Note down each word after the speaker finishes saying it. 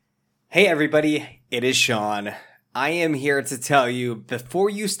Hey everybody, it is Sean. I am here to tell you, before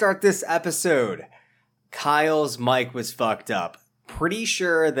you start this episode, Kyle's mic was fucked up. Pretty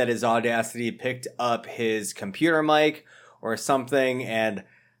sure that his Audacity picked up his computer mic or something, and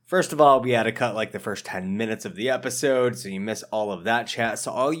first of all, we had to cut like the first 10 minutes of the episode, so you miss all of that chat.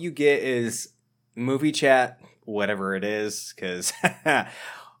 So all you get is movie chat, whatever it is, because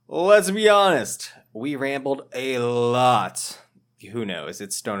let's be honest, we rambled a lot. Who knows?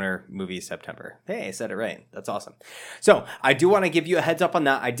 It's Stoner Movie September. Hey, I said it right. That's awesome. So I do want to give you a heads up on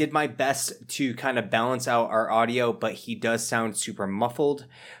that. I did my best to kind of balance out our audio, but he does sound super muffled.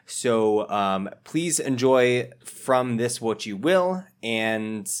 So please enjoy from this what you will.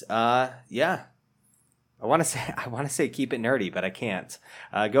 And yeah, I want to say keep it nerdy, but I can't.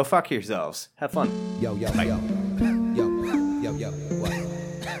 Go fuck yourselves. Have fun. Yo, Bye. What?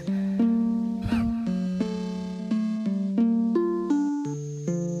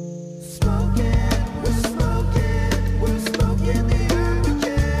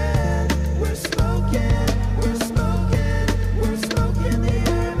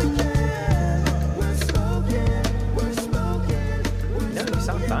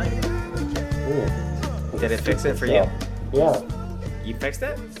 Did it fix it for you? Yeah. You fixed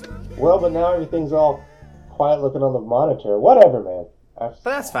it? Well, but now everything's all quiet looking on the monitor. Whatever, man. But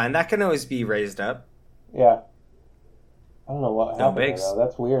that's fine. That can always be raised up. Yeah. I don't know what No happened bigs. there, though.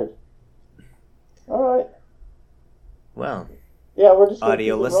 That's weird. All right. Well, Yeah, we're just gonna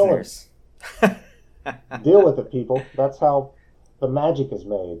audio keep it rolling. listeners. Deal with it, people. That's how the magic is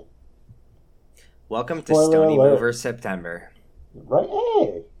made. Welcome to Spoiler Stony alert. Mover September. Right?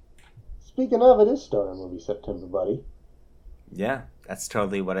 Hey! Speaking of, it is Stoner Movie September, buddy. Yeah, that's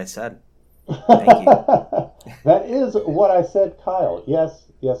totally what I said. Thank you. That is what I said, Kyle. Yes,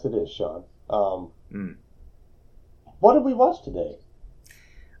 it is, Sean. What did we watch today?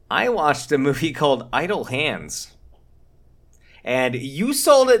 I watched a movie called Idle Hands. And you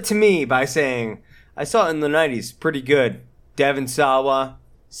sold it to me by saying, I saw it in the 90s, pretty good. Devon Sawa,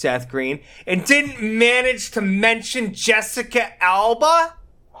 Seth Green, and didn't manage to mention Jessica Alba?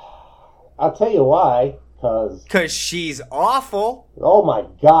 I'll tell you why, because... Because she's awful. Oh my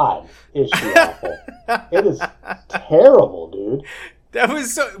God, is she awful? It is terrible, dude. That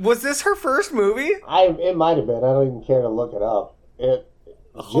was so... Was this her first movie? It might have been. I don't even care to look it up.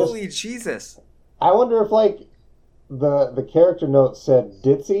 Holy Jesus. I wonder if, like, the character note said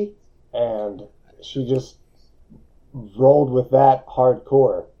ditzy, and she just rolled with that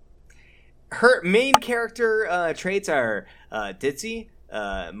hardcore. Her main character traits are ditzy,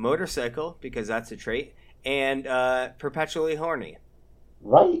 motorcycle, because that's a trait, and perpetually horny.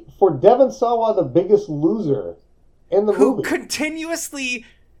 Right? For Devon Sawa, the biggest loser in the Who movie. continuously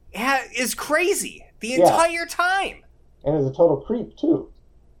is crazy the Yeah. entire time. And is a total creep, too.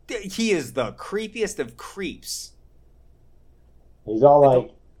 He is the creepiest of creeps. He's all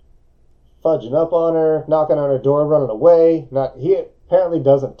like fudging up on her, knocking on her door, running away. He apparently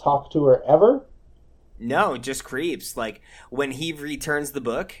doesn't talk to her ever. No, just creeps. Like, when he returns the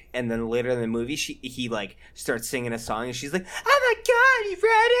book, and then later in the movie, he like, starts singing a song, and she's like, oh my God, you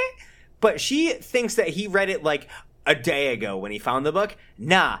read it? But she thinks that he read it, like, a day ago when he found the book.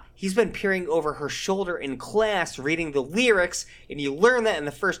 Nah, he's been peering over her shoulder in class, reading the lyrics, and you learn that in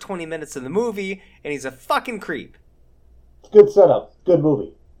the first 20 minutes of the movie, and he's a fucking creep. Good setup. Good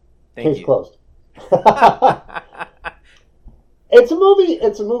movie. Thank Case you. closed. It's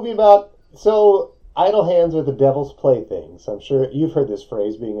a movie about... So... Idle hands are the devil's playthings. I'm sure you've heard this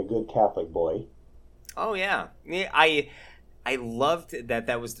phrase, being a good Catholic boy. Oh, yeah. I loved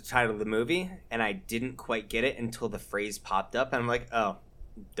that was the title of the movie, and I didn't quite get it until the phrase popped up, and I'm like, oh,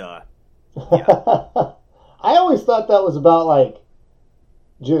 duh. Yeah. I always thought that was about, like,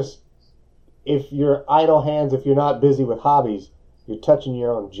 just if you're idle hands, if you're not busy with hobbies, you're touching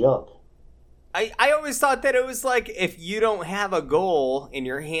your own junk. I always thought that it was like, if you don't have a goal and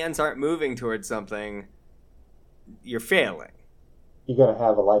your hands aren't moving towards something, you're failing. You're going to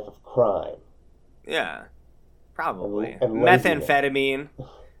have a life of crime. Yeah, probably. And laziness. Methamphetamine,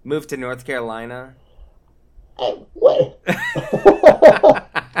 move to North Carolina. Hey, what?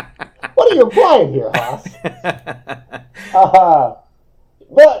 What are you implying here, Haas?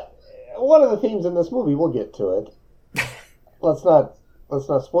 But one of the themes in this movie, we'll get to it. Let's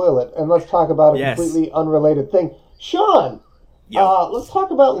not spoil it, and let's talk about a completely unrelated thing. Sean, let's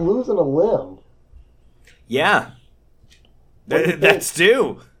talk about losing a limb. Yeah. What do you That's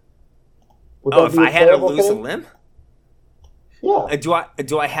due. Would Oh, that if be a I had to terrible lose a thing? limb? Yeah.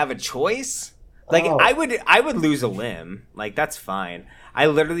 Do I have a choice? Like, Oh. I would lose a limb. Like, that's fine. I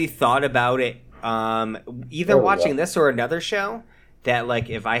literally thought about it either There we watching go. this or another show, that, like,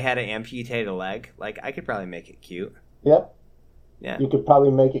 if I had to amputate a leg, like, I could probably make it cute. Yep. Yeah. You could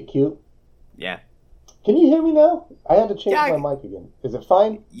probably make it cute. Yeah. Can you hear me now? I had to change my mic again. Is it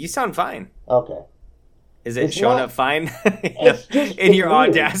fine? You sound fine. Okay. Is it showing up fine in your weird.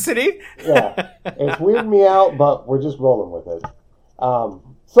 Audacity? Yeah. It's weirding me out, but we're just rolling with it. So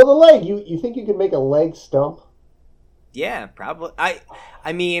the leg, you think you could make a leg stump? Yeah, probably.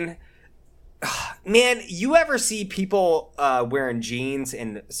 I mean, man, you ever see people wearing jeans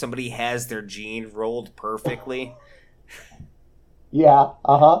and somebody has their jean rolled perfectly? Yeah,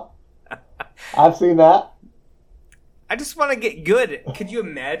 I've seen that. I just want to get good. Could you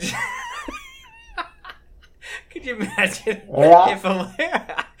imagine?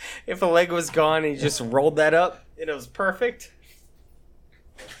 If a leg was gone and you just rolled that up and it was perfect?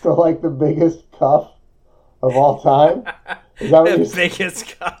 So, like, the biggest cuff of all time? Is that what the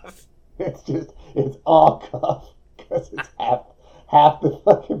biggest cuff. It's all cuff because it's half the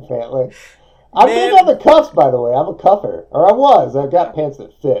fucking pant leg. I'm big on the cuffs, by the way. I'm a cuffer. Or I was. I got pants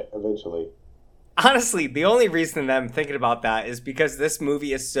that fit eventually. Honestly, the only reason that I'm thinking about that is because this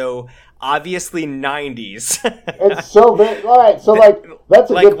movie is so obviously 90s. It's so big. All right, so, like,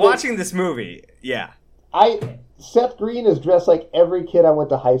 that's a like, good thing. watching this movie, yeah. Seth Green is dressed like every kid I went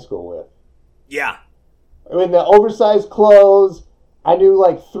to high school with. Yeah. I mean, the oversized clothes. I knew,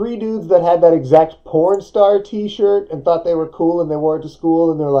 like, 3 dudes that had that exact porn star t-shirt and thought they were cool and they wore it to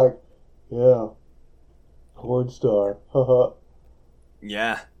school and they're like, yeah, porn star, haha.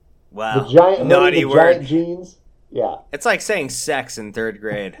 Yeah. Wow. The giant naughty hoodie, the word. giant jeans. Yeah. It's like saying sex in 3rd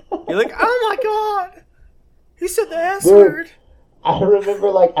grade. You're like, oh my god, he said the S Dude, word. I remember,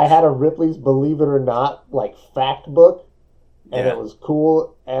 like, I had a Ripley's Believe It or Not, like, fact book, and it was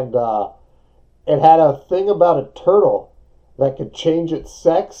cool, and it had a thing about a turtle that could change its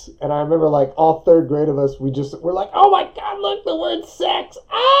sex, and I remember, like, all 3rd grade of us, we're like, oh my god, look, the word sex!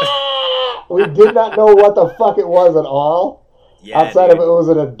 Ah! We did not know what the fuck it was at all. Yeah, outside of it was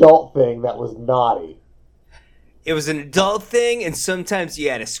an adult thing that was naughty. It was an adult thing, and sometimes you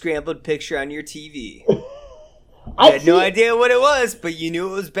had a scrambled picture on your TV. You had no idea what it was, but you knew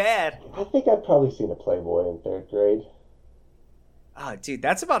it was bad. I think I've probably seen a Playboy in 3rd grade. Oh, dude,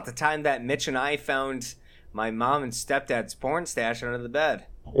 that's about the time that Mitch and I found my mom and stepdad's porn stash under the bed.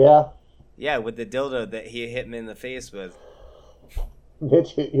 Yeah? Yeah, with the dildo that he hit me in the face with.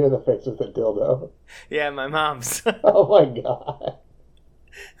 Mitch hit you in the face with a dildo? Yeah, my mom's. Oh my god.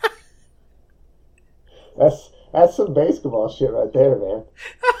 That's some basketball shit right there, man.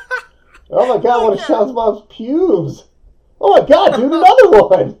 Oh my god, what a Sean's mom's pubes. Oh my god, dude, another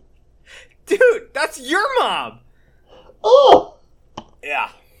one. Dude, that's your mom. Oh. Yeah.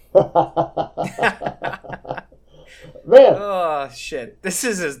 Man. Oh, shit. This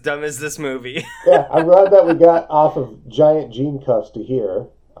is as dumb as this movie. Yeah, I'm glad that we got off of giant jean cuffs to here.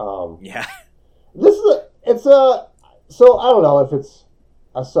 Yeah. So I don't know if it's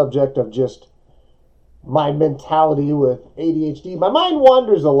a subject of just my mentality with ADHD. My mind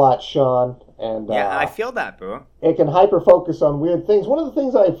wanders a lot, Sean. And yeah, I feel that, bro. It can hyper-focus on weird things. One of the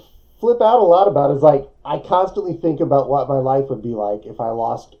things I flip out a lot about is, like, I constantly think about what my life would be like if I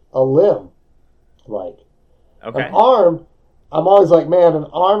lost a limb. Like, an arm, I'm always like, man, an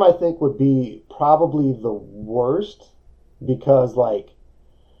arm I think would be probably the worst because, like,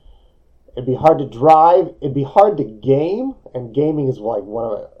 it'd be hard to drive, it'd be hard to game, and gaming is like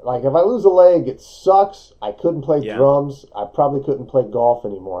one of it. Like, if I lose a leg, it sucks. I couldn't play drums. I probably couldn't play golf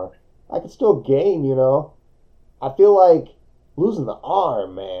anymore. I could still game, you know. I feel like losing the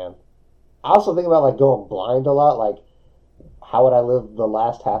arm, man. I also think about, like, going blind a lot. Like, how would I live the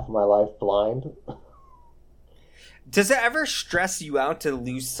last half of my life blind? Does it ever stress you out to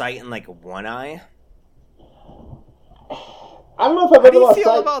lose sight in, like, one eye? I don't know if I've ever lost sight.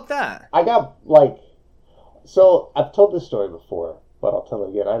 How do you feel about that? I got, like... So, I've told this story before, but I'll tell it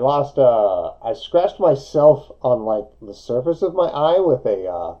again. I scratched myself on, like, the surface of my eye with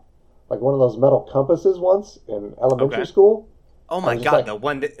a, like, one of those metal compasses once in elementary school. Oh my god, like, the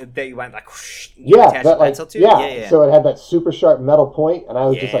one that you went, like, whoosh, yeah, that, like, to? Yeah, so it had that super sharp metal point, and I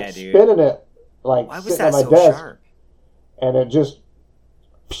was just, like, spinning it, like, sitting at my desk. Sharp? And it just...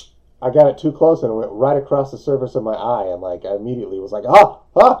 I got it too close, and it went right across the surface of my eye, and, like, I immediately was like, ah!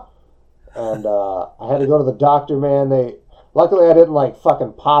 And I had to go to the doctor, man. Luckily, I didn't, like,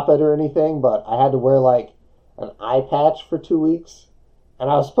 fucking pop it or anything, but I had to wear, like, an eye patch for 2 weeks. And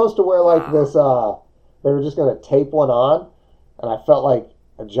I was supposed to wear, like, this, they were just going to tape one on, and I felt like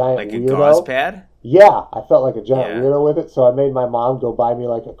a giant weirdo. Like a gauze pad? Yeah, I felt like a giant weirdo with it, so I made my mom go buy me,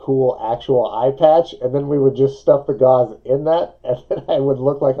 like, a cool actual eye patch, and then we would just stuff the gauze in that, and then I would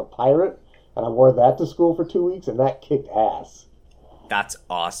look like a pirate, and I wore that to school for 2 weeks, and that kicked ass. That's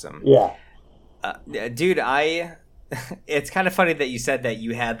awesome. Yeah. Dude, it's kind of funny that you said that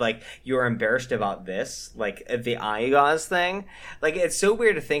you were embarrassed about this, like the eye gauze thing. Like, it's so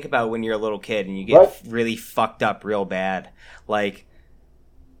weird to think about when you're a little kid and you get really fucked up real bad. Like,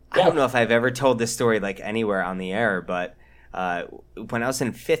 I don't know if I've ever told this story like anywhere on the air, but when I was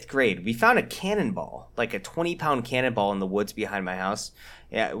in 5th grade, we found a cannonball, like a 20-pound cannonball in the woods behind my house.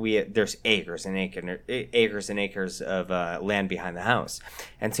 Yeah, there's acres and acres of land behind the house,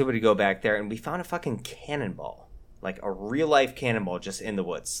 and so we'd go back there, and we found a fucking cannonball, like a real life cannonball, just in the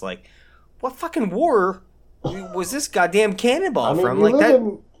woods. Like, what fucking war was this goddamn cannonball from? Like that.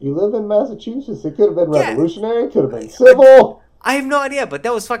 You live in Massachusetts. It could have been revolutionary. It could have been civil. I have no idea, but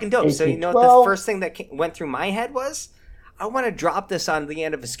that was fucking dope. So you know what the first thing that went through my head was? I want to drop this on the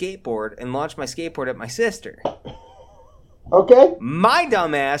end of a skateboard and launch my skateboard at my sister. Okay. My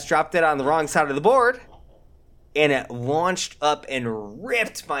dumbass dropped it on the wrong side of the board, and it launched up and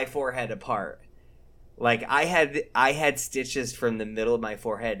ripped my forehead apart. Like, I had stitches from the middle of my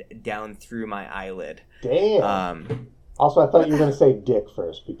forehead down through my eyelid. Damn. Also, I thought you were going to say dick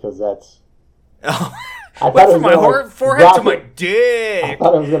first, because that's... Oh, I went from my forehead to my dick. I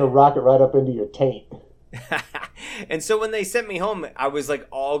thought I was going to rock it right up into your taint. And so when they sent me home, I was like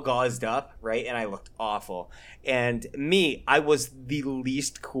all gauzed up, right? And I looked awful. And I was the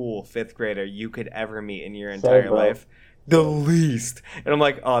least cool 5th grader you could ever meet in your entire life. The least. And I'm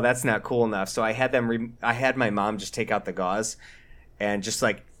like, oh, that's not cool enough. So I had I had my mom just take out the gauze and just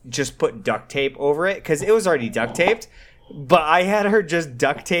put duct tape over it, because it was already duct taped. But I had her just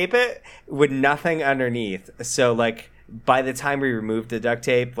duct tape it with nothing underneath. So like, by the time we removed the duct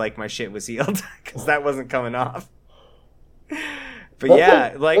tape, like, my shit was healed, because that wasn't coming off. But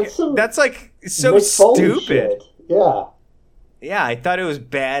that's like so stupid. Shit. Yeah. Yeah, I thought it was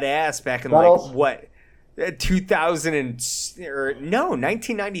badass back in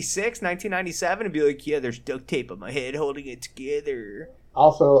 1996, 1997, and be like, yeah, there's duct tape on my head holding it together.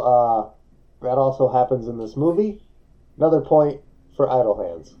 Also, that also happens in this movie. Another point for Idle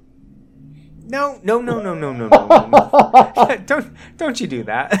Hands. No. Don't you do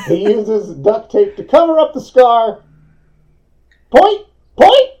that. He uses duct tape to cover up the scar. Point.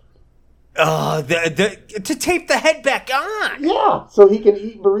 To tape the head back on. Yeah, so he can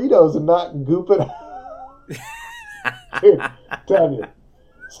eat burritos and not goop it. Dude, damn you.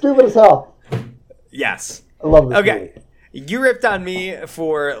 Stupid as hell. Yes. I love this movie. You ripped on me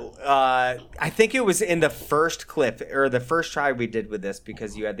for, I think it was in the first clip, or the first try we did with this,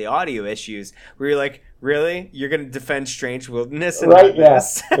 because you had the audio issues, where you're like, really? You're going to defend Strange Wilderness? And right,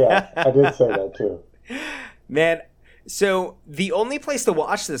 yes. Yeah, I did say that too. Man, so the only place to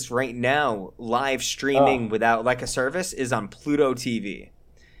watch this right now, live streaming without like a service, is on Pluto TV.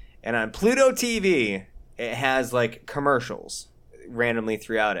 And on Pluto TV, it has like commercials randomly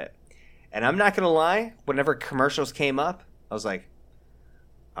throughout it. And I'm not going to lie, whenever commercials came up, I was like,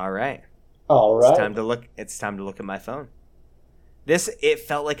 all right. It's time to look at my phone. It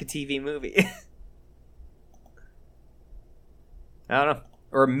felt like a TV movie. I don't know.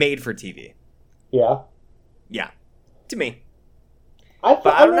 Or made for TV. Yeah. Yeah. To me. I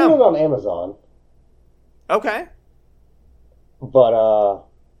rented it on Amazon. Okay. But,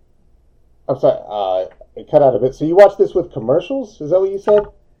 I'm sorry, it cut out a bit. So you watched this with commercials? Is that what you said?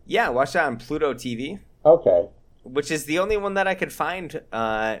 Yeah, I watched that on Pluto TV. Okay. Which is the only one that I could find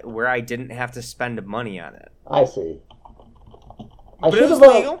where I didn't have to spend money on it. I see. But it was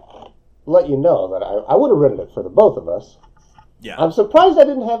legal. Let you know that I would have rented it for the both of us. Yeah. I'm surprised I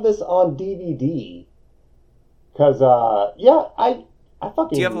didn't have this on DVD. Because, I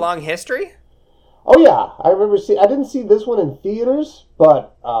fucking... Do you have a long history? Oh, yeah. I remember I didn't see this one in theaters,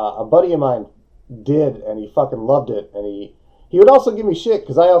 but a buddy of mine did, and he fucking loved it, and he would also give me shit,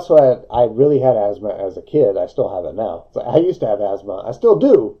 because I really had asthma as a kid. I still have it now. I used to have asthma. I still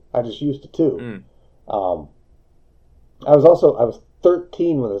do. I just used to too. I was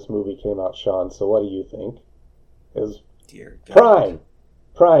 13 when this movie came out, Sean, so what do you think? It was prime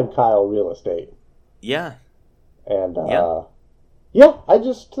Kyle real estate. Yeah. And, I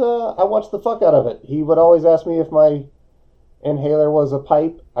watched the fuck out of it. He would always ask me if my inhaler was a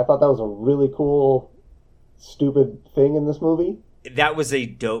pipe. I thought that was a really cool... stupid thing in this movie. That was a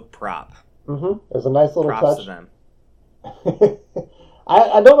dope prop. Mm-hmm. It was a nice little Props touch. To them.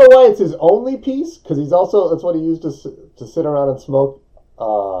 I don't know why it's his only piece, because that's what he used to sit around and smoke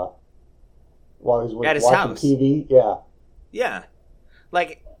while he's watching house. TV. Yeah. Yeah.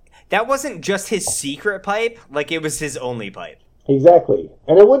 Like, that wasn't just his secret pipe. Like, it was his only pipe. Exactly.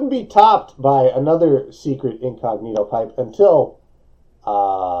 And it wouldn't be topped by another secret incognito pipe until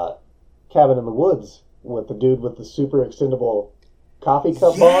Cabin in the Woods, with the dude with the super extendable coffee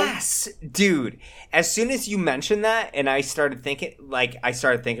cup Yes, dude. As soon as you mentioned that, and I started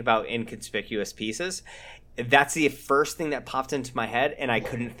thinking about Inconspicuous Pieces, that's the first thing that popped into my head, and I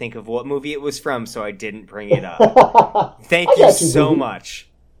couldn't think of what movie it was from, so I didn't bring it up. Thank you so much.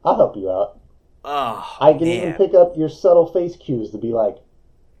 I'll help you out. Oh, I can even pick up your subtle face cues to be like,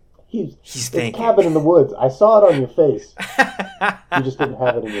 he's thinking. Cabin in the Woods. I saw it on your face. You just didn't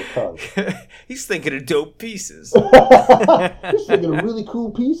have it in your tongue. He's thinking of dope pieces. He's thinking of really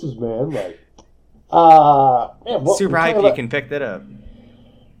cool pieces, man. Like, super hype you can pick that up.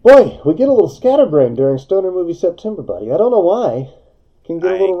 Boy, we get a little scatterbrained during Stoner Movie September, buddy. I don't know why. Can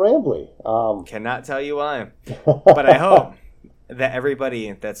get a little rambly. Cannot tell you why. But I hope that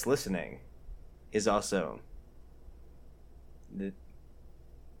everybody that's listening is also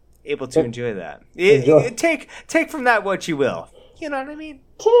able to enjoy that. Take from that what you will. You know what I mean?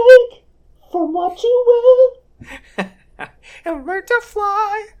 Take from what you will. And learn to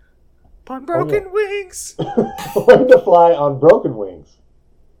fly on broken wings. Learn to fly on broken wings.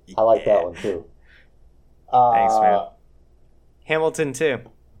 I like that one, too. Thanks, man. Hamilton 2.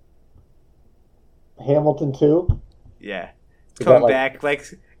 Hamilton 2? Yeah. It's coming back.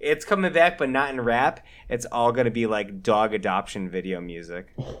 It's coming back, but not in rap. It's all going to be like dog adoption video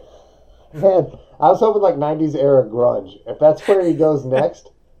music. Man, I was hoping like 90s era grunge. If that's where he goes next,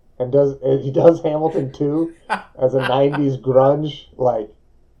 and he does Hamilton 2 as a 90s grunge,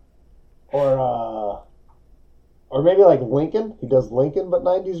 or maybe like Lincoln. He does Lincoln, but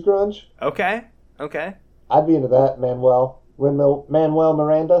 90s grunge. Okay. I'd be into that, Manuel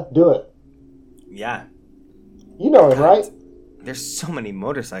Miranda. Do it. Yeah. You know him, right? There's so many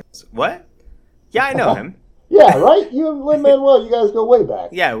motorcycles. What? Yeah, I know him. Yeah, right? You and Lin-Manuel, you guys go way back.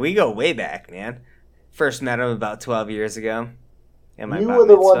 Yeah, we go way back, man. First met him about 12 years ago. You were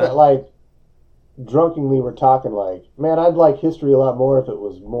the one that, drunkenly were talking man, I'd like history a lot more if it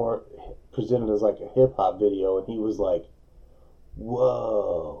was more presented as, a hip-hop video. And he was like,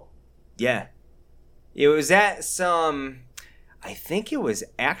 whoa. Yeah. It was at I think it was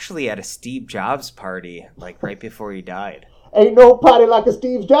actually at a Steve Jobs party, right before he died. Ain't no party like a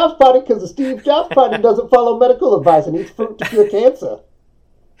Steve Jobs party, because the Steve Jobs party doesn't follow medical advice and eats fruit to cure cancer.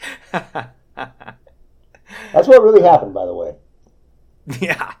 That's what really happened, by the way.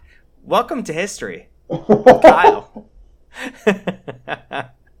 Yeah. Welcome to history, Kyle.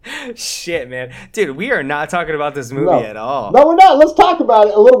 Shit, man. Dude, we are not talking about this movie at all. No, we're not. Let's talk about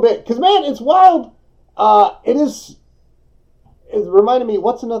it a little bit, because, man, it's wild. It reminded me,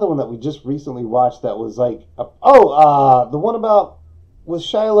 what's another one that we just recently watched that was the one with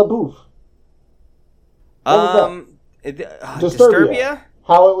Shia LaBeouf. Disturbia?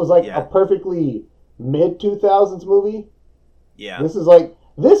 How it was a perfectly mid-2000s movie. Yeah. This is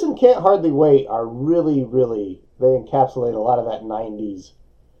this and Can't Hardly Wait are really, really, they encapsulate a lot of that 90s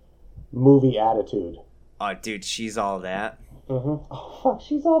movie attitude. Oh, dude, She's All That. Mm-hmm. Oh, fuck,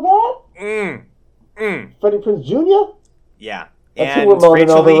 She's All That? Freddie Prinze Jr.? Yeah. That's and who we're moaning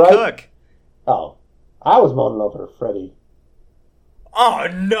Rachel over, Lee right? Cook. Oh, I was moaning over Freddie. Oh,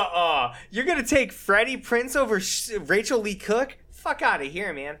 no. You're going to take Freddie Prinze over Rachel Lee Cook? Fuck out of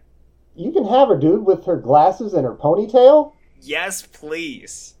here, man. You can have her, dude, with her glasses and her ponytail? Yes,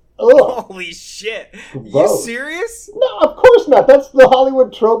 please. Ugh. Holy shit. Gross. You serious? No, of course not. That's the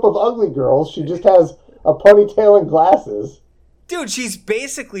Hollywood trope of ugly girls. She just has a ponytail and glasses. Dude, she's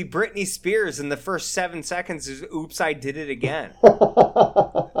basically Britney Spears in the first 7 seconds of Oops, I Did It Again. I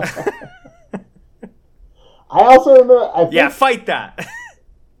also remember... fight that.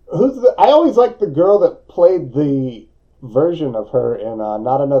 I always liked the girl that played the version of her in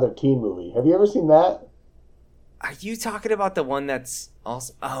Not Another Teen Movie. Have you ever seen that? Are you talking about the one that's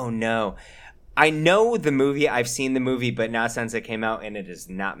also... Oh, no. I know the movie. I've seen the movie, but not since it came out, and it is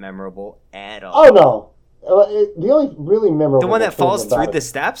not memorable at all. Oh, no. The only really memorable... The one that falls through the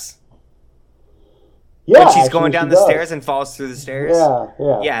steps? Yeah, when she's going down the stairs and falls through the stairs? Yeah.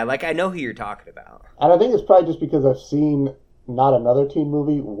 Yeah, I know who you're talking about. And I think it's probably just because I've seen Not Another Teen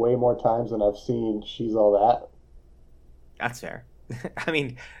Movie way more times than I've seen She's All That. That's fair. I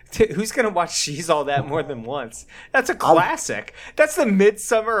mean, who's going to watch She's All That more than once? That's a classic. That's the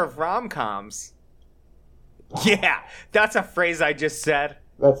Midsummer of rom-coms. Yeah, that's a phrase I just said.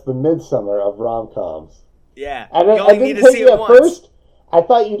 That's the Midsummer of rom-coms. Yeah, and you only need to see it once. First, I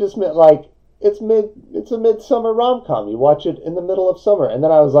thought you just meant it's a midsummer rom-com. You watch it in the middle of summer, and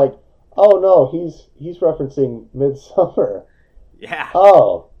then I was like, oh no, he's referencing Midsummer. Yeah.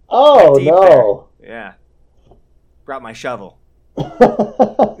 Oh no. There. Yeah. Brought my shovel.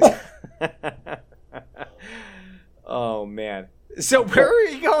 Oh man. So where are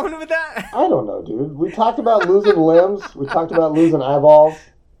you going with that? I don't know, dude. We talked about losing limbs. We talked about losing eyeballs.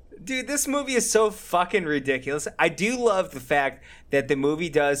 Dude, this movie is so fucking ridiculous. I do love the fact that the movie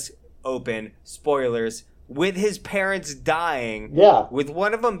does open, spoilers, with his parents dying. Yeah. With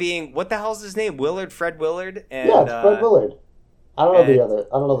one of them being, what the hell's his name? Fred Willard? And, yeah, it's Fred Willard. I don't know the other.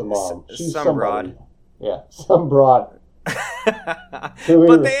 I don't know the mom. She's some broad. Yeah, some broad. Who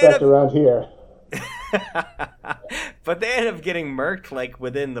we respect around here. But they end up getting murked like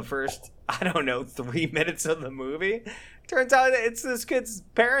within the first, 3 minutes of the movie. Turns out it's this kid's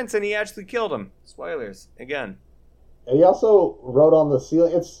parents and he actually killed him. Spoilers, again. He also wrote on the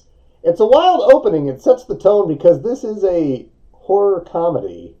ceiling. It's a wild opening. It sets the tone because this is a horror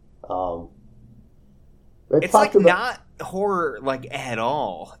comedy. It's like not horror like at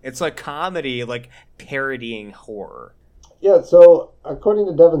all. It's like comedy, like parodying horror. Yeah, so according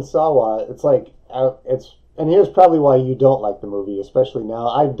to Devon Sawa, it's like and here's probably why you don't like the movie, especially now.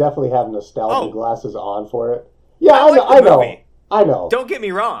 I definitely have nostalgia glasses on for it. Yeah, I know. Don't get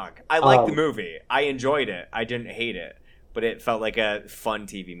me wrong. I like the movie. I enjoyed it. I didn't hate it, but it felt like a fun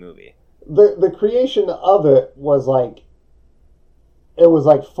TV movie. The creation of it was like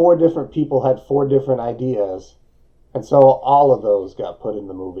 4 different people had 4 different ideas, and so all of those got put in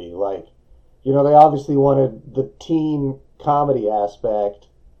the movie. Like, they obviously wanted the teen comedy aspect.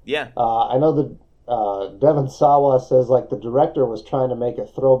 Yeah. I know that Devon Sawa says like the director was trying to make a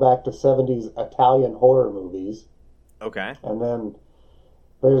throwback to 70s Italian horror movies. Okay. And then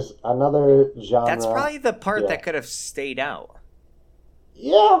there's another genre. That's probably the part that could have stayed out.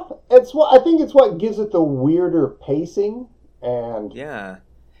 Yeah, I think it's what gives it the weirder pacing and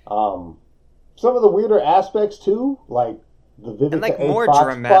some of the weirder aspects too, like the Vivica and like A. more Fox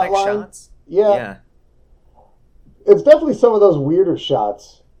dramatic plotline. shots. Yeah. It's definitely some of those weirder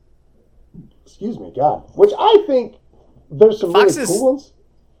shots. Excuse me, God. Which I think there's some really cool ones.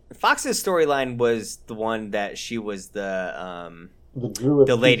 Fox's storyline was the one that she was the druid,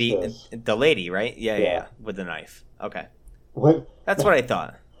 the lady, right? Yeah, with the knife. Okay, that's what I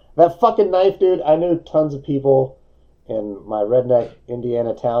thought. That fucking knife, dude. I knew tons of people in my redneck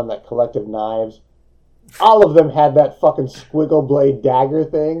Indiana town that collected knives. All of them had that fucking squiggle blade dagger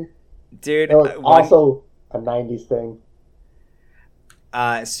thing. Dude, it was also a 90s thing.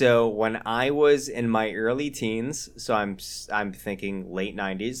 So when I was in my early teens, so I'm thinking late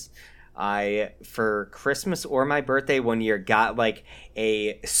 90s, I, for Christmas or my birthday one year, got like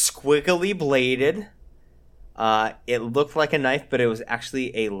a squiggly bladed, it looked like a knife, but it was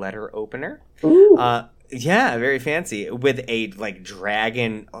actually a letter opener. Ooh. Yeah, very fancy, with a like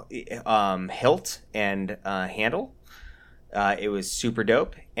dragon hilt and handle. It was super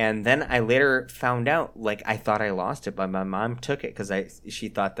dope. And then I later found out, like, I thought I lost it, but my mom took it because she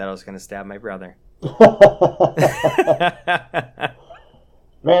thought that I was going to stab my brother. Man,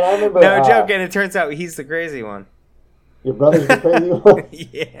 I remember... No joke, and it turns out he's the crazy one. Your brother's the crazy one?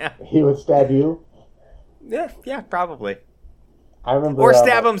 Yeah. He would stab you? Yeah, probably. I remember... Or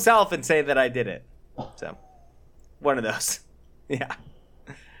stab himself and say that I did it. So, one of those. Yeah.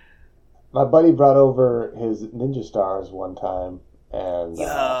 My buddy brought over his Ninja Stars one time, and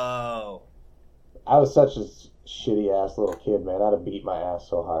I was such a shitty ass little kid, man. I'd have beat my ass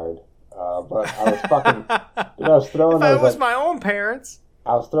so hard, but I was fucking. Dude, I was throwing. If those, I was my own parents,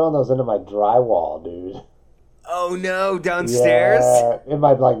 I was throwing those into my drywall, dude. Oh no! Downstairs? Yeah, in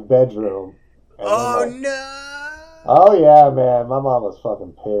my bedroom. And no! Oh yeah, man. My mom was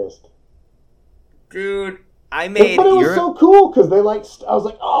fucking pissed. Dude. But it was so cool because I was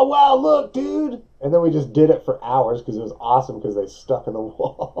like, oh wow, look, dude, and then we just did it for hours because it was awesome because they stuck in the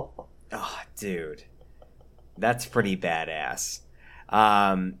wall. Oh, dude, that's pretty badass.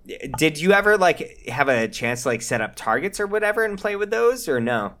 Did you ever have a chance to set up targets or whatever and play with those, or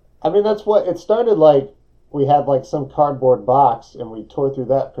no? I mean, that's what it started like. We had some cardboard box and we tore through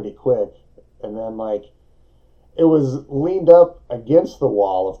that pretty quick, and then it was leaned up against the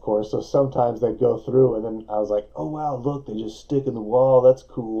wall, of course, so sometimes they'd go through, and then I was like, oh, wow, look, they just stick in the wall. That's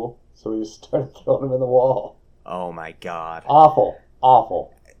cool. So we just started throwing them in the wall. Oh, my God. Awful.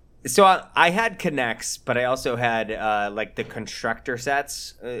 So I had Connects, but I also had, the constructor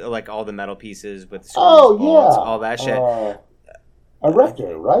sets, all the metal pieces with screws, bolts, all that shit.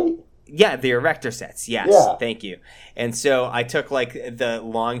 Erector, right? Yeah, the erector sets. Yes, yeah. Thank you. And so I took the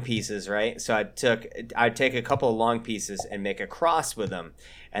long pieces, right? So I'd take a couple of long pieces and make a cross with them,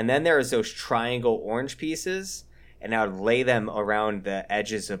 and then there was those triangle orange pieces, and I would lay them around the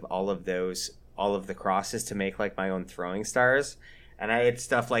edges of all of the crosses to make my own throwing stars. And I had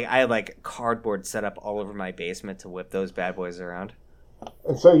stuff I had cardboard set up all over my basement to whip those bad boys around.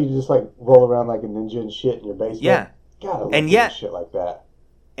 And so you just roll around like a ninja and shit in your basement. God, I love shit like that.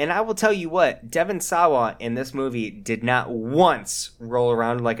 And I will tell you what, Devon Sawa in this movie did not once roll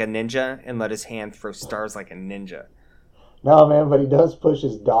around like a ninja and let his hand throw stars like a ninja. No, man, but he does push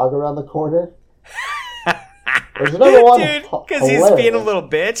his dog around the corner. There's another one. Dude, because he's being a little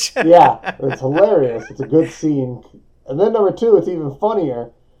bitch. Yeah, it's hilarious. It's a good scene. And then number 2, it's even funnier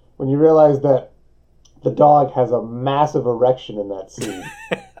when you realize that the dog has a massive erection in that scene.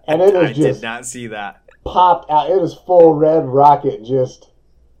 And it is just... I did not see that. Popped out. It is full red rocket just...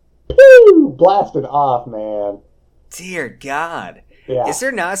 Pew! Blasted off, man. Dear God. Yeah. Is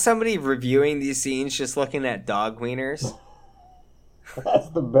there not somebody reviewing these scenes just looking at dog wieners? That's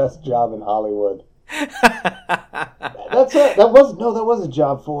the best job in Hollywood. That was a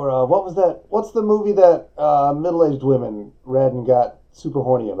job for what was that? What's the movie that middle-aged women read and got super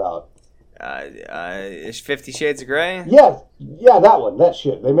horny about? Is 50 Shades of Grey? Yeah, that one. That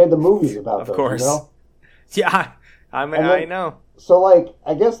shit. They made the movies about those, course. You know? Yeah, I know. So, like,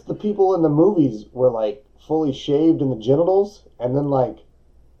 I guess the people in the movies were, like, fully shaved in the genitals, and then, like,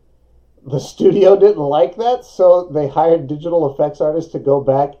 the studio didn't like that, so they hired digital effects artists to go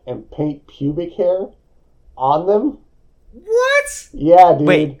back and paint pubic hair on them. What? Yeah, dude.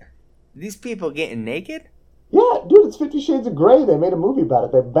 Wait, these people getting naked? Yeah, dude, it's 50 Shades of Grey. They made a movie about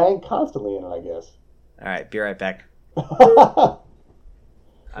it. They bang constantly in it, I guess. All right, be right back.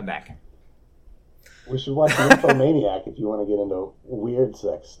 I'm back. We should watch Nymphomaniac if you want to get into weird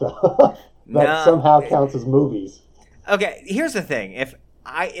sex stuff that somehow counts as movies. Okay, here's the thing. If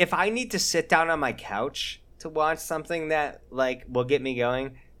I need to sit down on my couch to watch something that, like, will get me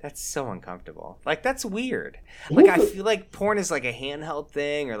going, that's so uncomfortable. Like, that's weird. Like, I feel like porn is like a handheld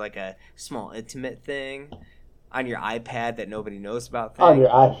thing or like a small intimate thing on your iPad that nobody knows about thing. On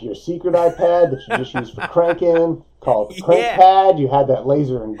your secret iPad that you just use for cranking, called CrankPad. You had that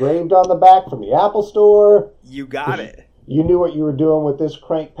laser engraved on the back from the Apple Store. You got it. You knew what you were doing with this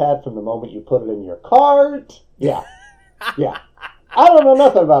CrankPad from the moment you put it in your cart. Yeah. Yeah. I don't know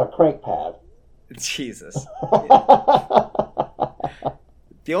nothing about a CrankPad. Jesus.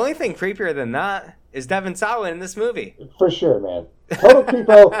 The only thing creepier than that is Devon Sawa in this movie. For sure, man. Total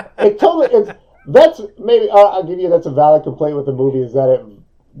creepo. That's maybe, I'll give you, that's a valid complaint with the movie, is that it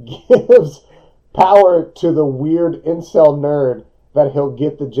gives power to the weird incel nerd that he'll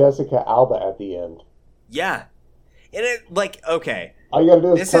get the Jessica Alba at the end. Yeah. And it, like, okay. All you gotta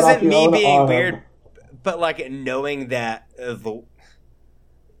do is this cut isn't off your me own being arm. weird, but, like, knowing that the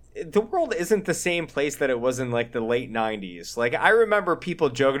world isn't the same place that it was in, like, the late 90s. Like, I remember people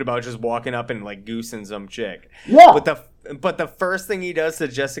joking about just walking up and, like, goosing some chick. Yeah. But the first thing he does to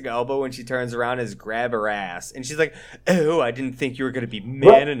Jessica Alba when she turns around is grab her ass. And she's like, oh, I didn't think you were going to be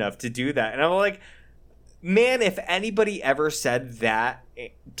man enough to do that. And I'm like, man, if anybody ever said that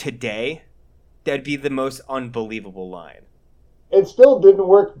today, that'd be the most unbelievable line. It still didn't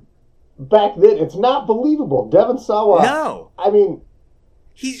work back then. It's not believable. Devon Sawa. No. I mean...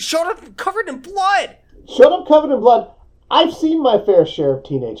 He showed up covered in blood. Showed up covered in blood. I've seen my fair share of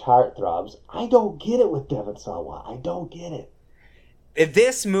teenage heartthrobs. I don't get it with Devon Sawa. I don't get it.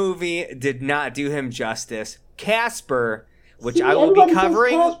 This movie did not do him justice. Casper, which I will be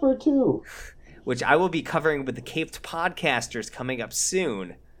covering. Casper too. Which I will be covering with the Caped Podcasters coming up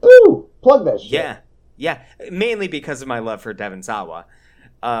soon. Ooh, plug that shit. Yeah. Mainly because of my love for Devon Sawa.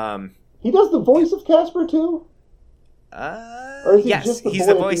 He does the voice of Casper too? Or is he yes, just the he's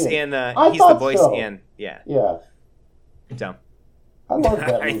boy the voice in he's the voice so. in yeah. So I love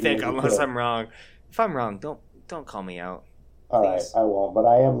that. I think unless I'm wrong. If I'm wrong, don't call me out. All right, I won't, but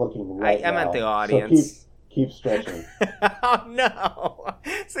I am looking right now. I'm at the audience. So keep stretching. Oh no.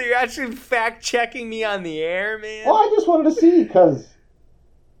 So you're actually fact checking me on the air, man? Well, I just wanted to see because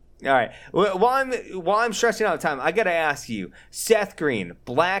all right. While I'm stretching out time, I gotta ask you, Seth Green,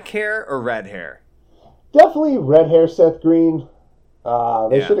 black hair or red hair? Definitely red hair Seth Green.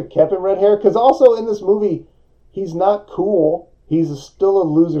 They should have kept him red hair, because also in this movie, he's not cool. He's still a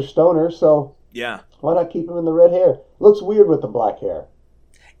loser stoner, so why not keep him in the red hair? Looks weird with the black hair.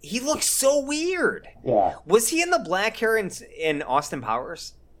 He looks so weird. Yeah. Was he in the black hair in Austin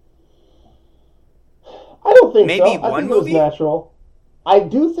Powers? I don't think Maybe so. I one think movie? It was natural. I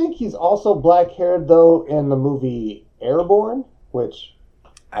do think he's also black-haired, though, in the movie Airborne, which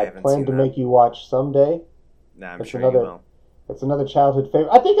I plan to make you watch someday. Nah, I'm sure you will. It's another childhood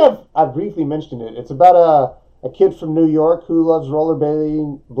favorite. I think I've briefly mentioned it. It's about a kid from New York who loves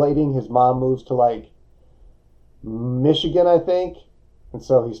rollerblading. His mom moves to, like, Michigan, I think. And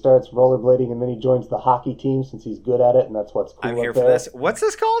so he starts rollerblading, and then he joins the hockey team since he's good at it, and that's what's cool I'm here for this. What's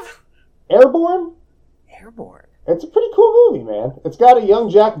this called? Airborne? Airborne. It's a pretty cool movie, man. It's got a young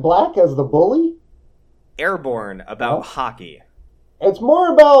Jack Black as the bully. Airborne about hockey. It's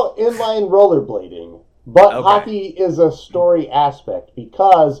more about inline rollerblading, but hockey is a story aspect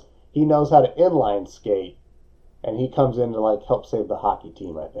because he knows how to inline skate, and he comes in to like help save the hockey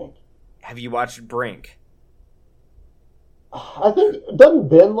team, I think. Have you watched Brink? I think, doesn't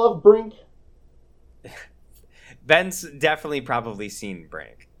Ben love Brink? Ben's definitely probably seen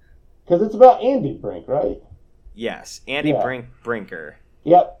Brink. Because it's about Andy Brink, right? Yes, Andy Brinker.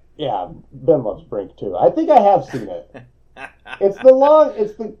 Yep, yeah, Ben loves Brink too. I think I have seen it. It's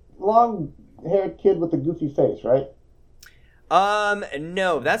the long-haired kid with the goofy face, right?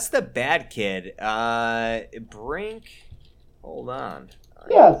 No, that's the bad kid. Brink, hold on.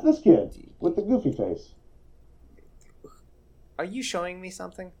 Yeah, it's this kid with the goofy face. Are you showing me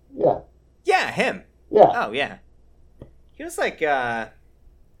something? Yeah. Yeah, him. Yeah. Oh, yeah. He was like, I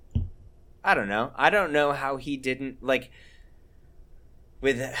don't know. I don't know how he didn't, like,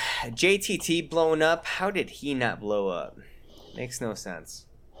 with JTT blowing up, how did he not blow up? Makes no sense.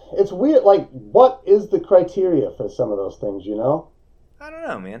 It's weird, like, what is the criteria for some of those things, you know? I don't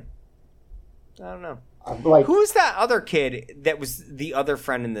know, man. I don't know. Like, who's that other kid that was the other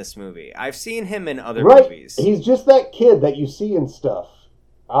friend in this movie? I've seen him in other movies. He's just that kid that you see in stuff.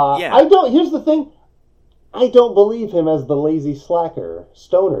 Here's the thing. I don't believe him as the lazy slacker,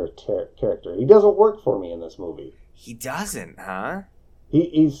 stoner character. He doesn't work for me in this movie. He doesn't, huh?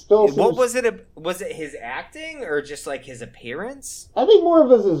 He's still... What was it? Was it his acting or just like his appearance? I think more of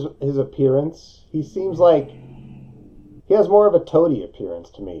his appearance. He seems like... He has more of a toady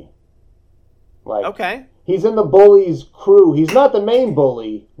appearance to me. Like, okay. He's in the bully's crew. He's not the main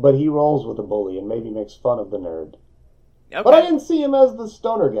bully, but he rolls with the bully and maybe makes fun of the nerd. Okay. But I didn't see him as the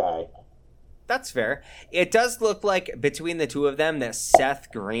stoner guy. That's fair. It does look like between the two of them that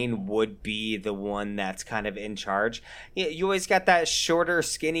Seth Green would be the one that's kind of in charge. You always got that shorter,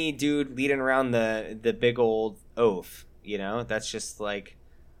 skinny dude leading around the big old oaf. You know, that's just the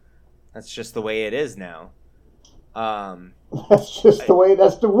way it is now. That's just the way.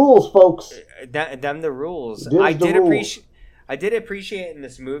 That's the rules, folks. Them the rules. I did appreciate in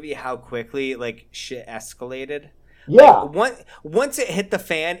this movie how quickly like shit escalated. Yeah. Like, once it hit the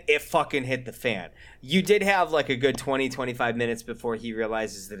fan, it fucking hit the fan. You did have like a good 20-25 minutes before he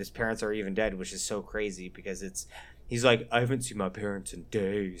realizes that his parents are even dead, which is so crazy because he's like, I haven't seen my parents in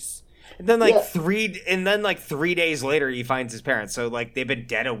days. And then 3 days later he finds his parents. So like they've been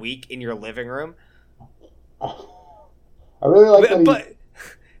dead a week in your living room. I really like that.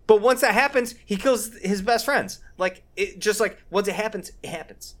 But once that happens, he kills his best friends. Like it just like once it happens, it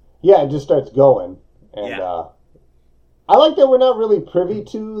happens. Yeah, it just starts going. And I like that we're not really privy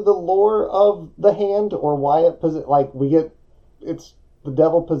to the lore of the hand or why it it's the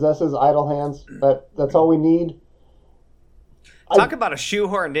devil possesses idle hands. That's all we need. Talk about a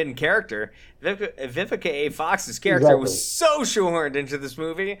shoehorned in character. Vivica A. Fox's character was so shoehorned into this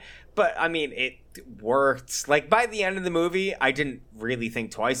movie, but I mean, it worked. Like by the end of the movie, I didn't really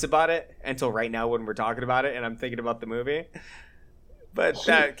think twice about it until right now when we're talking about it and I'm thinking about the movie. But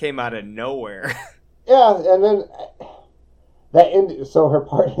that came out of nowhere. Yeah, and then so her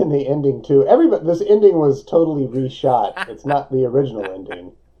part in the ending too. This ending was totally reshot. It's not the original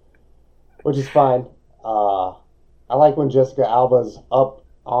ending, which is fine. I like when Jessica Alba's up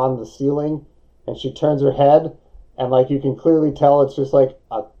on the ceiling and she turns her head and like you can clearly tell it's just like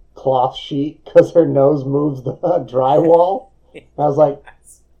a cloth sheet because her nose moves the drywall. And I was like,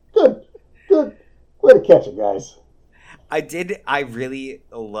 good, way to catch it, guys. I really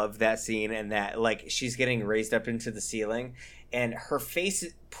love that scene and that like she's getting raised up into the ceiling and her face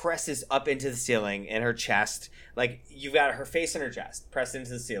presses up into the ceiling and her chest, like you've got her face and her chest pressed into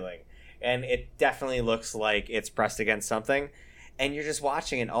the ceiling. And it definitely looks like it's pressed against something. And you're just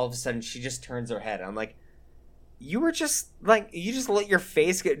watching and all of a sudden she just turns her head. I'm like, you just let your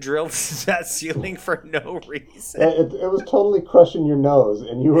face get drilled into that ceiling for no reason. It was totally crushing your nose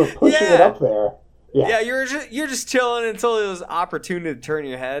and you were pushing it up there. Yeah, you're just chilling until it was opportune to turn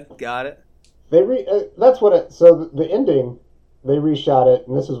your head. Got it. So the ending, they reshot it,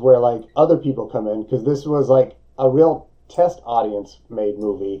 and this is where like other people come in because this was like a real test audience made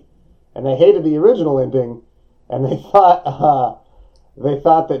movie. And they hated the original ending, and they thought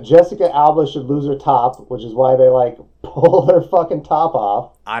that Jessica Alba should lose her top, which is why they like pull their fucking top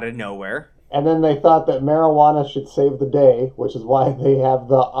off out of nowhere. And then they thought that marijuana should save the day, which is why they have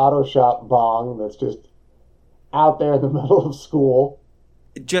the auto shop bong that's just out there in the middle of school,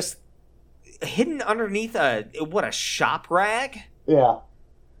 just hidden underneath a shop rag. Yeah,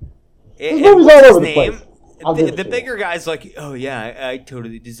 this movie's all over the place. The bigger guy's like, oh yeah, I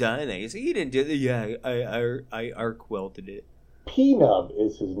totally designed that. He's like, you didn't do that. Yeah, I arc welded it. P-Nub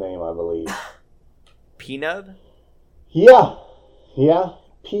is his name, I believe. P-Nub? Yeah.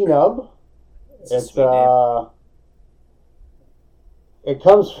 P-Nub. It's it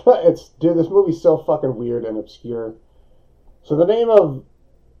comes from, dude, this movie's so fucking weird and obscure. So the name of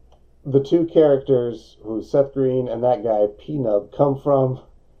the two characters, who's Seth Green and that guy, P-Nub, come from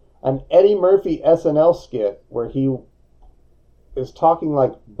an Eddie Murphy SNL skit where he is talking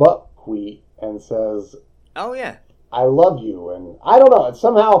like buckwheat and says, "Oh yeah, I love you," and I don't know.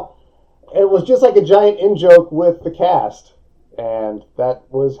 Somehow it was just like a giant in-joke with the cast, and that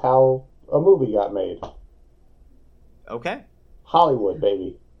was how a movie got made. Okay. Hollywood,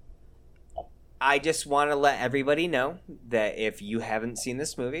 baby. I just want to let everybody know that if you haven't seen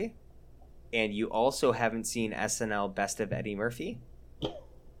this movie, and you also haven't seen SNL Best of Eddie Murphy,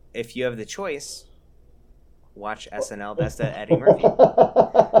 if you have the choice, watch SNL Best of Eddie Murphy.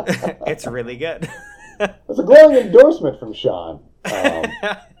 It's really good. It's a glowing endorsement from Sean.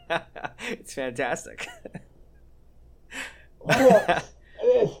 It's fantastic.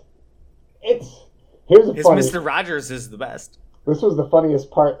 Here's a His funny. Mr. Rogers is the best. This was the funniest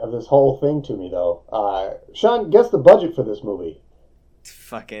part of this whole thing to me, though. Sean, guess the budget for this movie.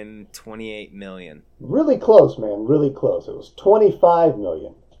 Fucking $28 million. Really close, man. Really close. It was $25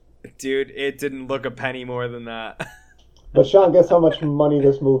 million. Dude, it didn't look a penny more than that. But Sean, guess how much money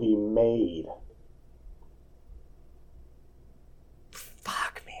this movie made?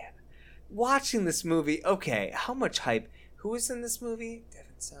 Fuck, man. Watching this movie, okay, how much hype? Who was in this movie?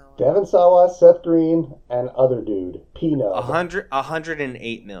 Devon Sawa, Seth Green, and other dude, P-Nub.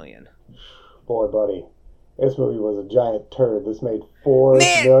 $108 million. Boy, buddy, this movie was a giant turd. This made $4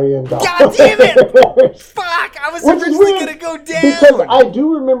 million. God damn it! Fuck! I was originally gonna go down. Because I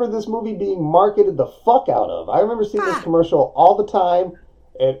do remember this movie being marketed the fuck out of. I remember seeing this commercial all the time.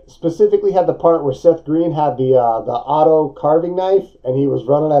 It specifically had the part where Seth Green had the auto carving knife, and he was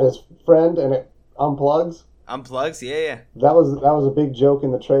running at his friend, and it unplugs. Unplugs, yeah. That was a big joke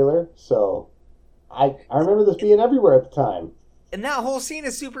in the trailer. So, I remember this being everywhere at the time. And that whole scene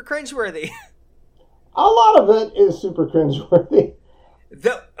is super cringeworthy. A lot of it is super cringeworthy.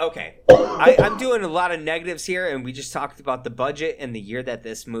 Okay, I'm doing a lot of negatives here, and we just talked about the budget and the year that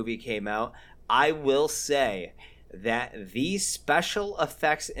this movie came out. I will say that the special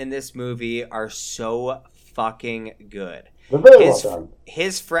effects in this movie are so fucking good. They're very well done.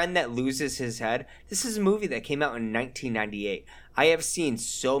 His friend that loses his head. This is a movie that came out in 1998. I have seen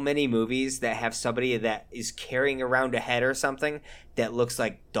so many movies that have somebody that is carrying around a head or something that looks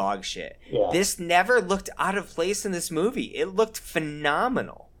like dog shit. Yeah. This never looked out of place in this movie. It looked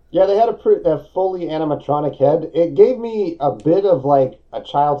phenomenal. Yeah, they had a fully animatronic head. It gave me a bit of like a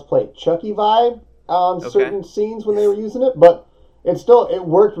Child's Play Chucky vibe on certain scenes when they were using it, but it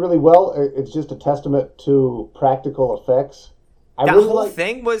worked really well. It's just a testament to practical effects. That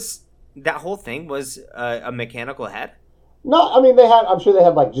whole thing was a mechanical head? No, I mean I'm sure they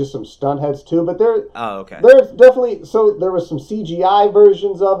had like just some stunt heads too, but there's definitely, so there was some CGI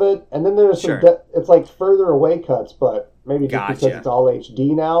versions of it, and then there's some it's like further away cuts, but maybe just because it's all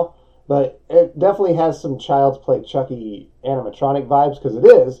HD now. But it definitely has some Child's Play Chucky animatronic vibes because it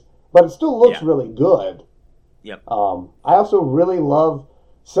is, but it still looks really good. Yep. I also really love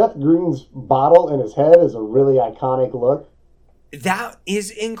Seth Green's bottle in his head is a really iconic look. That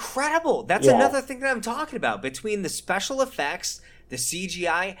is incredible. That's another thing that I'm talking about. Between the special effects, the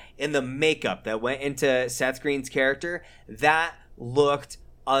CGI, and the makeup that went into Seth Green's character, that looked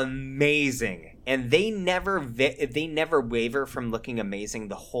amazing. And they never waver from looking amazing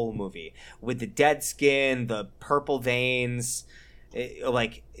the whole movie. With the dead skin, the purple veins,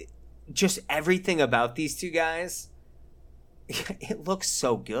 just everything about these two guys, it looks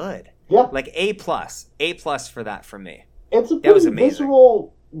so good. Yeah. Like A+ for that from me. It's a pretty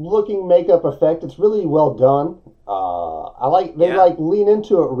visceral looking makeup effect. It's really well done. They lean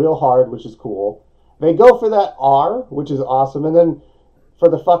into it real hard, which is cool. They go for that R, which is awesome, and then for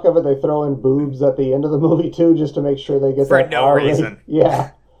the fuck of it, they throw in boobs at the end of the movie too, just to make sure they get for that no R reason.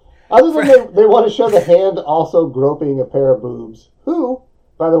 Yeah. Other than they want to show the hand also groping a pair of boobs. Who,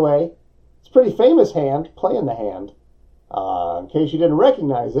 by the way, it's a pretty famous hand playing the hand. In case you didn't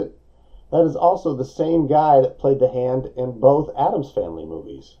recognize it, that is also the same guy that played the hand in both Addams Family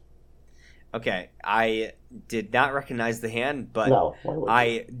movies. Okay, I did not recognize the hand, but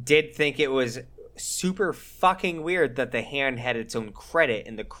I did think it was super fucking weird that the hand had its own credit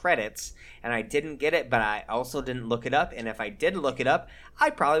in the credits, and I didn't get it, but I also didn't look it up, and if I did look it up,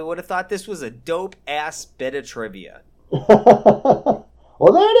 I probably would have thought this was a dope-ass bit of trivia. Well,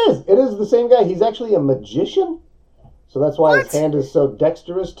 there it is. It is the same guy. He's actually a magician. So that's why his hand is so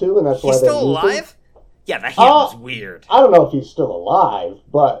dexterous, too, and that's why they used him. He's still alive? Yeah, the hand was weird. I don't know if he's still alive,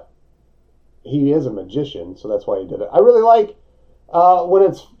 but he is a magician, so that's why he did it. I really like when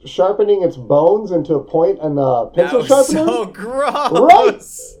it's sharpening its bones into a point and the pencil sharpener. So gross. Right.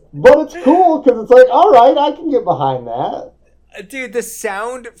 But it's cool because it's like, all right, I can get behind that. Dude, the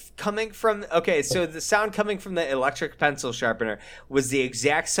sound coming from... Okay, so the sound coming from the electric pencil sharpener was the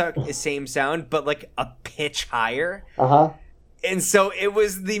exact same sound, but like a pitch higher. Uh-huh. And so it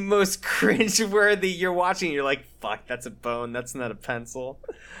was the most cringe-worthy. You're watching, you're like, fuck, that's a bone. That's not a pencil.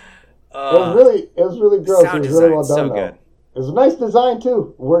 It was really gross. It was really well done, so though. good. It was a nice design,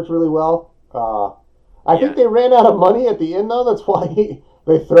 too. It worked really well. I think they ran out of money at the end, though. That's why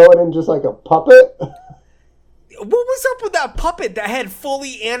they throw it in just like a puppet. What was up with that puppet that had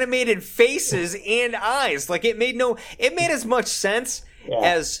fully animated faces and eyes? Like, it made as much sense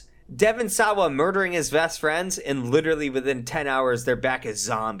as Devon Sawa murdering his best friends, and literally within 10 hours, they're back as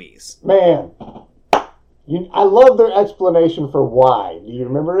zombies. Man, I love their explanation for why. Do you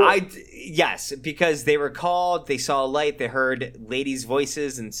remember it? Yes, because they were called, they saw a light, they heard ladies'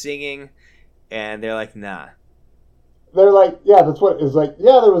 voices and singing, and they're like, nah. They're like, yeah, that's what it was like.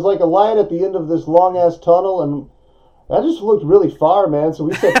 Yeah, there was like a light at the end of this long-ass tunnel, and that just looked really far, man, so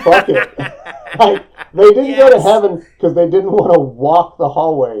we said, fuck it. Like, they didn't go to heaven because they didn't want to walk the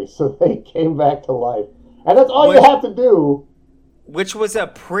hallway, so they came back to life. And that's all you have to do. Which was a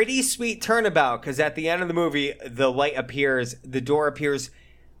pretty sweet turnabout, because at the end of the movie, the door appears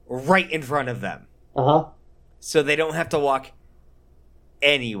right in front of them. Uh-huh. So they don't have to walk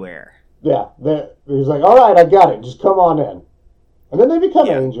anywhere. Yeah, he's like, all right, I got it. Just come on in. And then they become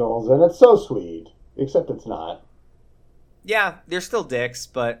angels, and it's so sweet. Except it's not. Yeah, they're still dicks,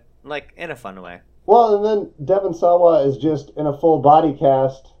 but, like, in a fun way. Well, and then Devon Sawa is just in a full body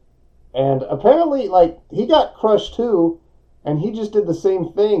cast. And apparently, like, he got crushed too, and he just did the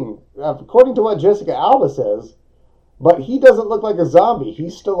same thing. According to what Jessica Alba says. But he doesn't look like a zombie.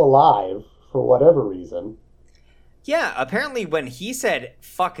 He's still alive, for whatever reason. Yeah, apparently when he said,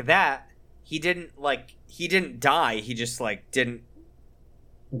 fuck that, he didn't die. He just, like, didn't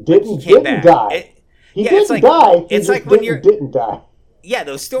die. He didn't die. It's like when you didn't die. Yeah,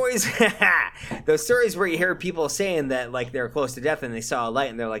 those stories where you hear people saying that, like, they're close to death and they saw a light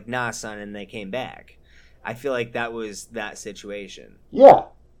and they're like, nah, son, and they came back. I feel like that was that situation. Yeah.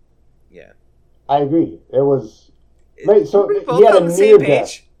 Yeah. I agree. It was... So he had a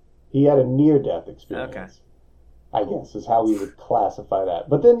near-death. He had a near-death experience. Okay. I guess is how we would classify that.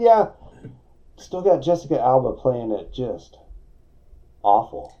 But then, still got Jessica Alba playing it just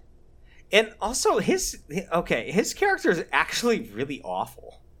awful. And also, his character is actually really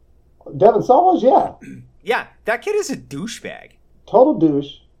awful. Devon Sawa's, yeah. Yeah, that kid is a douchebag. Total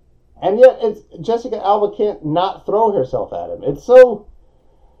douche. And yet, Jessica Alba can't not throw herself at him. It's so...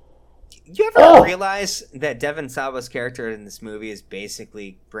 You ever realize that Devon Sawa's character in this movie is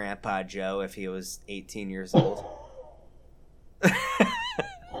basically Grandpa Joe if he was 18 years old?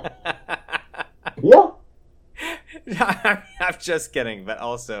 Yeah. I'm just kidding, but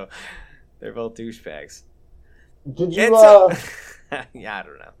also, they're both douchebags. Did you, yeah, I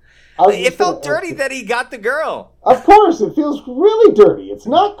don't know. It felt dirty that he got the girl. Of course, it feels really dirty. It's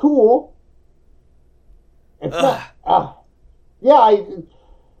not cool. It's not...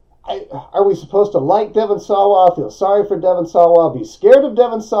 are we supposed to like Devon Sawa, feel sorry for Devon Sawa, be scared of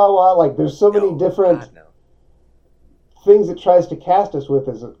Devon Sawa? Like, there's so many different things it tries to cast us with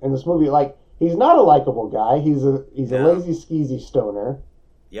in this movie. Like, he's not a likable guy. He's a lazy, skeezy stoner.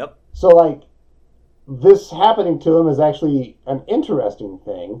 Yep. So, like, this happening to him is actually an interesting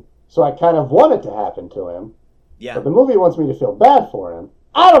thing. So I kind of want it to happen to him. Yeah. But the movie wants me to feel bad for him.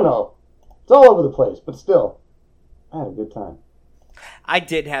 I don't know. It's all over the place, but still, I had a good time. I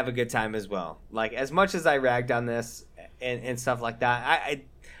did have a good time as well. Like, as much as I ragged on this and stuff like that,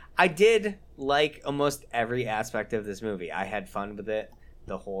 I did like almost every aspect of this movie. I had fun with it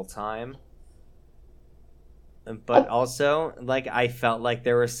the whole time. But also, like, I felt like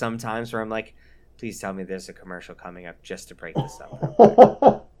there were some times where I'm like, please tell me there's a commercial coming up just to break this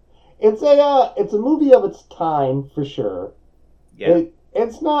up. It's a movie of its time, for sure. Yeah.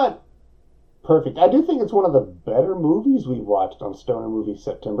 It's not perfect. I do think it's one of the better movies we've watched on Stoner Movie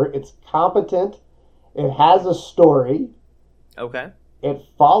September. It's competent. It has a story. Okay. It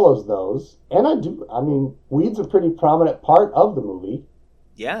follows those. And weed's a pretty prominent part of the movie.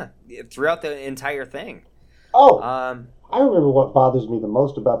 Yeah, throughout the entire thing. Oh, I remember what bothers me the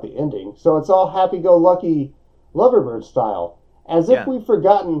most about the ending. So it's all happy-go-lucky Loverbird style. As if we've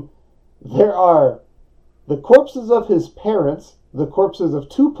forgotten there are the corpses of his parents, the corpses of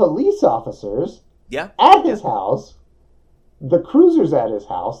 2 police officers at his house, the cruisers at his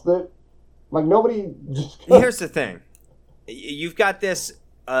house, that, like, nobody just... Here's the thing. You've got this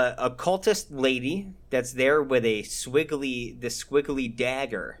a cultist lady that's there with the squiggly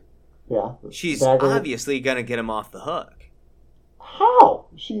dagger. Yeah. She's obviously gonna get him off the hook. How?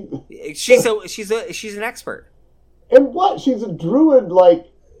 She's an expert. In what? She's a druid, like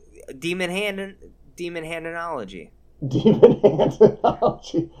demon handonology. Demon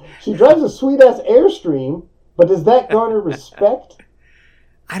handonology. She drives a sweet ass Airstream, but does that garner respect?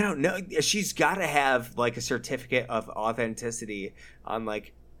 I don't know. She's got to have like a certificate of authenticity on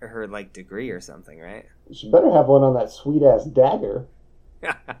like her like degree or something, right? She better have one on that sweet ass dagger.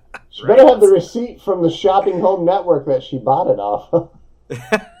 She better have the receipt from the Shopping Home Network that she bought it off of.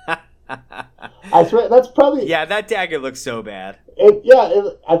 I swear that's probably that dagger looks so bad.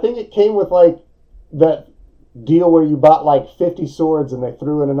 I think it came with like that deal where you bought like 50 swords and they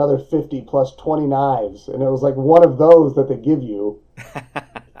threw in another 50 plus 20 knives, and it was like one of those that they give you.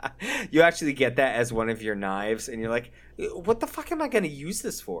 You actually get that as one of your knives, and you're like, "What the fuck am I going to use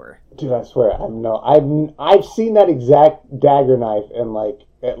this for?" Dude, I swear, I've seen that exact dagger knife in like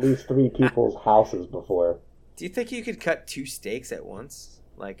at least 3 people's houses before. Do you think you could cut 2 steaks at once,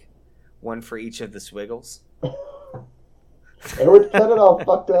 like one for each of the swiggles? It would cut it all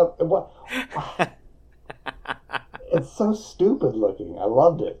fucked up. It's so stupid looking. I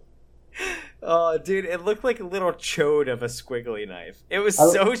loved it. Oh, dude, it looked like a little chode of a squiggly knife. It was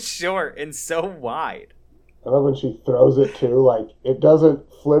so short and so wide. I love when she throws it too. Like, it doesn't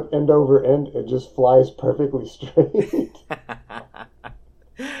flip end over end. It just flies perfectly straight.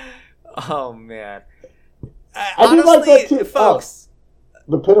 Oh, man. I do like that too. Folks.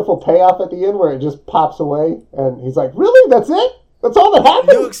 The pitiful payoff at the end where it just pops away. And he's like, really? That's it? That's all that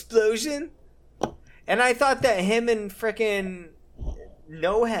happened? No explosion? And I thought that him and frickin'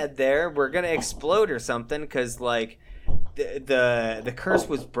 No Head there were gonna explode or something, because like the curse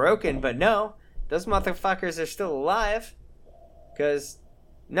was broken, but no, those motherfuckers are still alive, because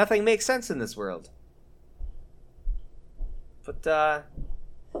nothing makes sense in this world. But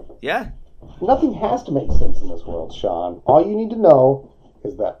yeah, nothing has to make sense in this world, Sean. All you need to know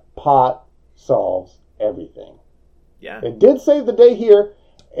is that pot solves everything. Yeah, it did save the day here.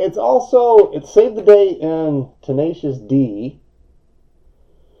 It saved the day in Tenacious D.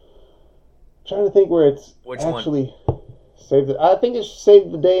 I'm trying to think where it's actually saved it. I think it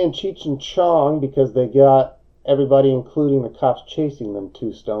saved the day in Cheech and Chong because they got everybody, including the cops, chasing them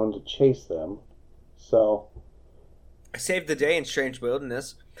too stoned to chase them. So saved the day in Strange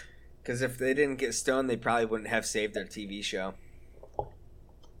Wilderness, because if they didn't get stoned, they probably wouldn't have saved their TV show.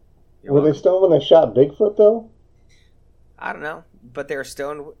 Were they stoned when they shot Bigfoot, though? I don't know, but they were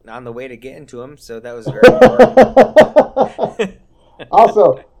stoned on the way to get into him, so that was very important.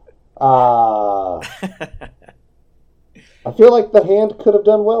 Also, I feel like the hand could have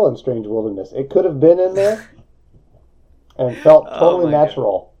done well in Strange Wilderness. It could have been in there and felt totally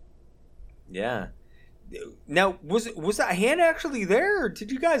natural. God. Yeah. Now, was that hand actually there, or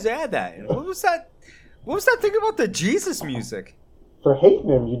did you guys add that? And what was that thing about the Jesus music? For hating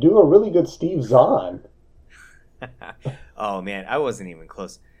him, you do a really good Steve Zahn. Oh man, I wasn't even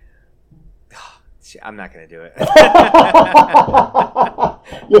close. I'm not gonna do it.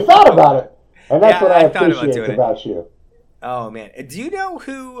 You thought about it, and that's what I appreciate about you. Oh man, do you know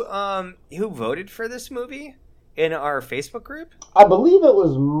who voted for this movie in our Facebook group? I believe it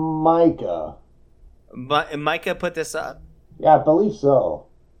was Micah. But Micah put this up. Yeah, I believe so.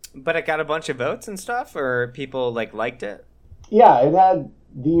 But it got a bunch of votes and stuff, or people liked it. Yeah, it had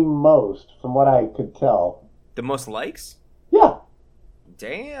the most, from what I could tell. The most likes? Yeah.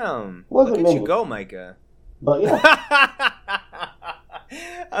 Damn. Wasn't Look at many. you go, Micah. But yeah.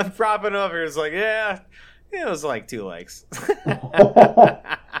 I'm propping over. It's like, yeah, it was like 2 likes. Well,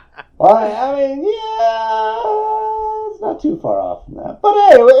 I mean, yeah, it's not too far off from that. But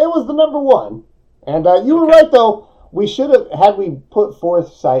hey, it was the number 1. And you were right, though. We should have, had we put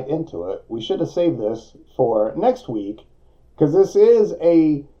foresight into it, we should have saved this for next week, because this is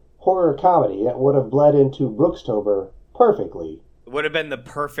a horror comedy. It would have bled into Brookstober perfectly. It would have been the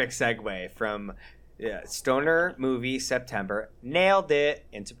perfect segue from Stoner movie September, nailed it,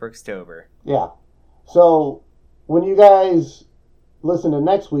 into Brookstober. Yeah. So when you guys listen to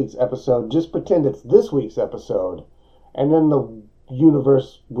next week's episode, just pretend it's this week's episode, and then the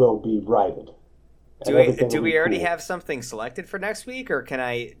universe will be righted. Do we already have something selected for next week, or can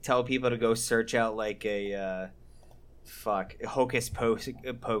I tell people to go search out like a Hocus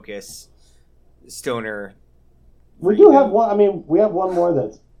Pocus Stoner? We do have one. I mean, we have one more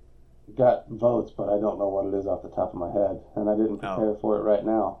that's got votes, but I don't know what it is off the top of my head, and I didn't prepare for it right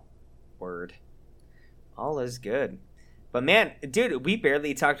now. Word. All is good. But man, dude, we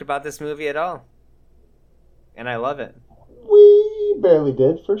barely talked about this movie at all. And I love it. We barely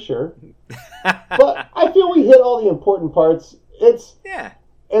did, for sure. But I feel we hit all the important parts. It's a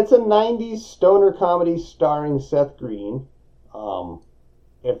 90s stoner comedy starring Seth Green.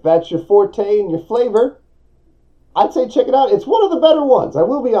 If that's your forte and your flavor, I'd say check it out. It's one of the better ones. I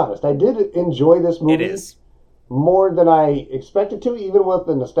will be honest. I did enjoy this movie. It is. More than I expected to, even with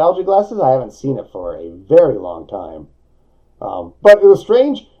the nostalgia glasses. I haven't seen it for a very long time. But it was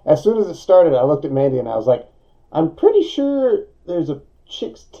strange. As soon as it started, I looked at Mandy and I was like, I'm pretty sure there's a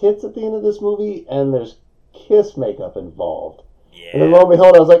chick's tits at the end of this movie and there's kiss makeup involved. Yeah. And then lo and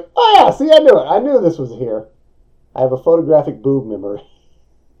behold, I was like, oh yeah, see, I knew it. I knew this was here. I have a photographic boob memory.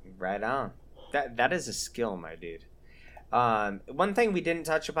 Right on. That is a skill, my dude. One thing we didn't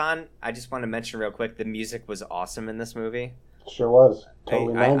touch upon, I just want to mention real quick, the music was awesome in this movie. Sure was.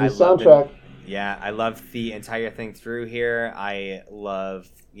 Totally 90s soundtrack. I loved the entire thing through here. I love,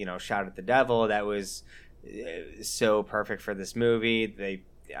 Shout at the Devil. That was so perfect for this movie.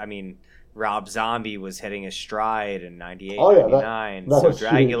 Rob Zombie was hitting his stride in 98, 99. So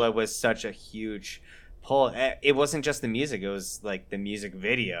Dragula was such a huge pull. It wasn't just the music. It was like the music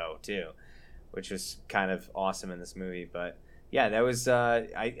video too, which was kind of awesome in this movie. But yeah, that was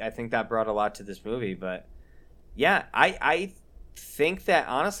I think that brought a lot to this movie. But yeah, I think that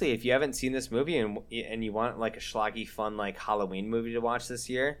honestly, if you haven't seen this movie and you want like a schlocky fun like Halloween movie to watch this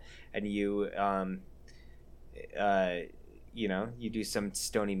year, and you you do some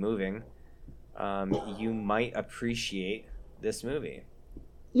stony moving, you might appreciate this movie.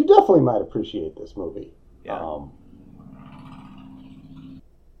 You definitely might appreciate this movie. Yeah.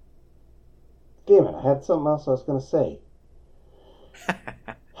 Damn it, I had something else I was going to say.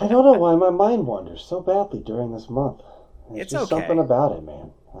 I don't know why my mind wanders so badly during this month. It's just okay. Something about it,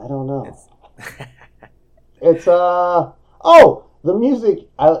 man. I don't know. It's the music.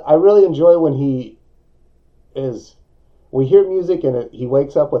 I really enjoy when we hear music and he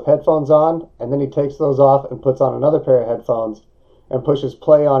wakes up with headphones on, and then he takes those off and puts on another pair of headphones and pushes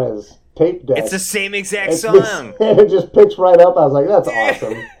play on his tape deck. It's the same exact song. And it just picks right up. I was like, that's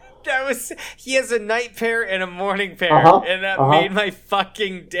awesome. He has a night pair and a morning pair, and that made my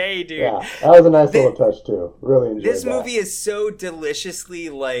fucking day, dude. Yeah, that was a nice little touch too. Really enjoyed this movie is so deliciously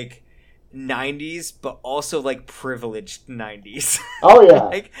like 90s, but also like privileged 90s. Oh yeah,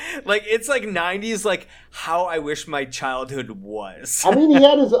 like it's like 90s, like how I wish my childhood was. I mean, he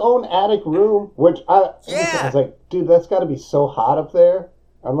had his own attic room, which I was like, dude, that's got to be so hot up there,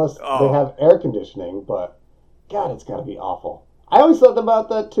 unless they have air conditioning. But God, it's got to be awful. I always thought about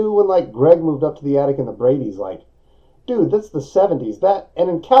that too when like Greg moved up to the attic in the Brady's. Like, dude, that's the 70s. And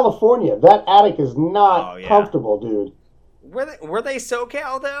in California, that attic is not comfortable, dude. Were they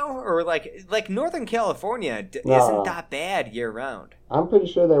SoCal though, or like Northern California isn't that bad year round? I'm pretty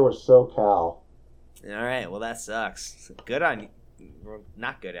sure they were SoCal. All right, well that sucks. Good on you.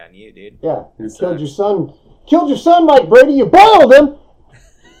 Not good on you, dude. Yeah, you killed your son. Killed your son, Mike Brady. You boiled him.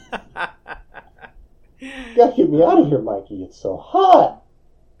 You gotta get me out of here, Mikey. It's so hot.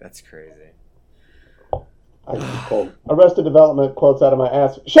 That's crazy. I get cold. Arrested Development quotes out of my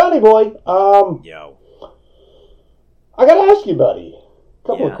ass. Shawnee boy. Yo. I gotta ask you, buddy. A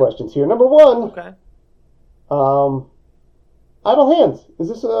couple of questions here. Number one. Okay. Idle Hands. Is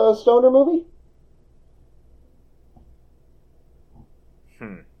this a stoner movie?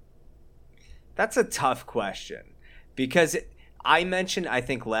 That's a tough question because I mentioned, I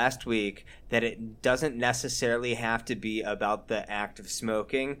think last week, that it doesn't necessarily have to be about the act of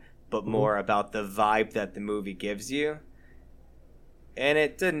smoking, but more about the vibe that the movie gives you. And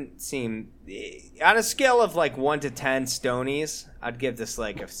it didn't seem... On a scale of like 1 to 10 stonies, I'd give this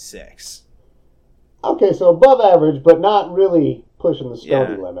like a 6. Okay, so above average, but not really pushing the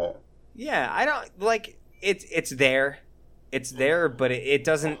stony limit. Yeah, I don't... Like, it's there. It's there, but it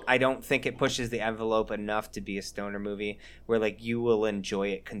doesn't... I don't think it pushes the envelope enough to be a stoner movie where, like, you will enjoy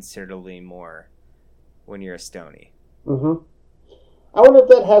it considerably more when you're a stony. Mm-hmm. I wonder if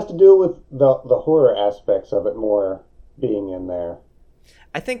that has to do with the horror aspects of it more being in there.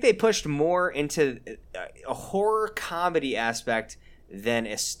 I think they pushed more into a horror comedy aspect than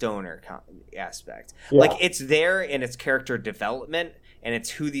a stoner aspect. Yeah. Like, it's there in its character development, and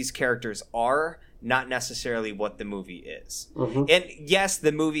it's who these characters are, not necessarily what the movie is. Mm-hmm. And yes,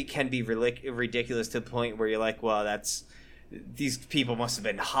 the movie can be ridiculous to the point where you're like, well, these people must have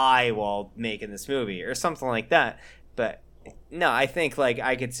been high while making this movie or something like that. But no, I think like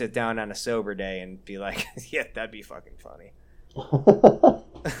I could sit down on a sober day and be like, yeah, that'd be fucking funny. I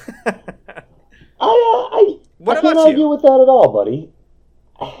can't argue with that at all, buddy.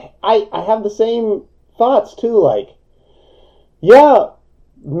 I have the same thoughts too. Like, yeah,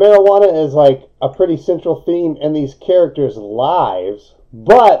 marijuana is like a pretty central theme in these characters' lives,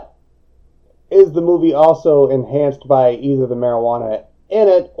 but is the movie also enhanced by either the marijuana in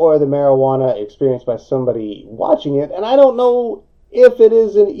it or the marijuana experienced by somebody watching it? And I don't know if it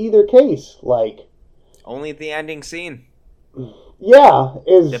is in either case. Like, only the ending scene. Yeah,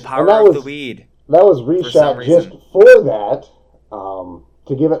 is the power of the weed. That was reshot just for that,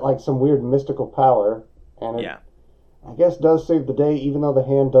 to give it like some weird mystical power, and it, I guess, does save the day, even though the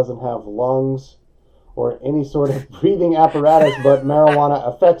hand doesn't have lungs or any sort of breathing apparatus, but marijuana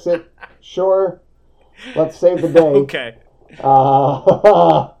affects it. Sure, let's save the day. Okay.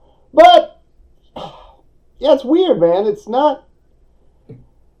 But yeah, it's weird, man. It's not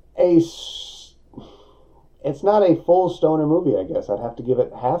a full stoner movie, I guess. I'd have to give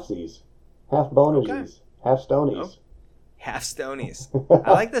it halfsies. Half bonersies. Half stonies. Oh. Half stonies.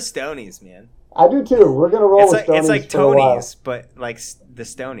 I like the stonies, man. I do too. We're going to roll with stonies. It's like Tony's, but like the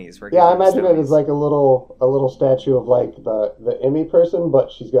stonies. Yeah, I imagine it as like a little statue of like the Emmy person, but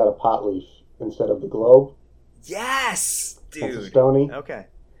she's got a pot leaf instead of the globe. Yes, dude. That's a stony. Okay.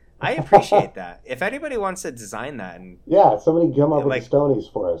 I appreciate that. If anybody wants to design that. Somebody come up with the stonies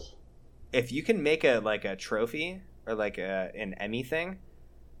for us. If you can make a trophy or like an Emmy thing,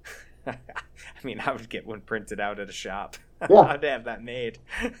 I mean, I would get one printed out at a shop. Yeah. I'd have that made.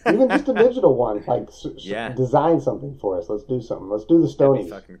 Even just a digital one, like design something for us. Let's do something. Let's do the stonies.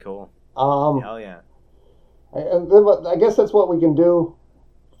 That'd be fucking cool. Hell yeah. And then, I guess that's what we can do.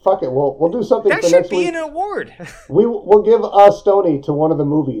 Fuck it. We'll do something that for next week. That should be an award. We'll give a stony to one of the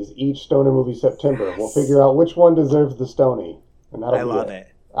movies. Each stoner movie September. Yes. We'll figure out which one deserves the stony, and that'll be love it.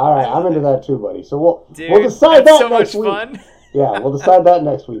 All right, I'm into that too, buddy. So we'll decide that next week. Fun. Yeah, we'll decide that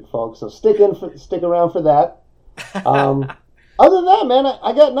next week, folks. So stick around for that. Other than that, man,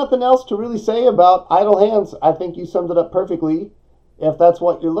 I got nothing else to really say about Idle Hands. I think you summed it up perfectly. If that's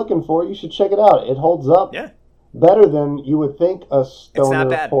what you're looking for, you should check it out. It holds up better than you would think a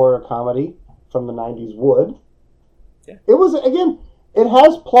stoner horror comedy from the 90s would. Yeah. It was, again, it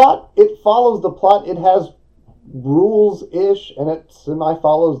has plot. It follows the plot. It has rules-ish, and it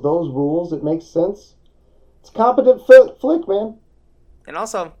semi-follows those rules. It makes sense. It's a competent flick, man. And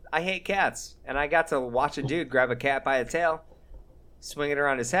also, I hate cats, and I got to watch a dude grab a cat by the tail, swing it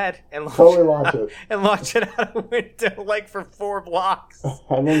around his head, and launch it out a window like for 4 blocks.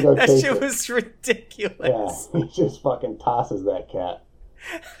 And then go that chase shit it. Was ridiculous. Yeah, he just fucking tosses that cat.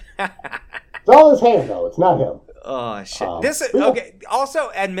 It's all his hand, though. It's not him. Oh shit! Okay. Also,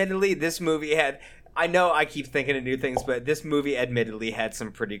 admittedly, this movie had. I know I keep thinking of new things, but this movie admittedly had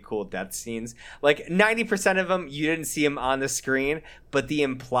some pretty cool death scenes. Like 90% of them, you didn't see them on the screen, but the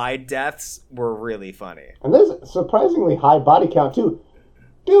implied deaths were really funny. And there's a surprisingly high body count too.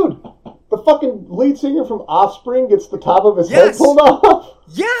 Dude, the fucking lead singer from Offspring gets the top of his head pulled off.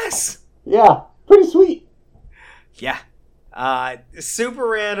 Yes. Yeah, pretty sweet. Yeah. Super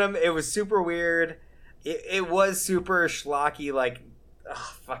random. It was super weird. It was super schlocky, like.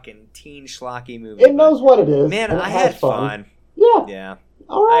 Fucking teen schlocky movie. It knows what it is. Man, I had fun. Yeah. Yeah.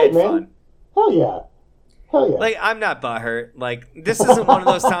 All right, man. Fun. Hell yeah. Like, I'm not butthurt. Like, this isn't one of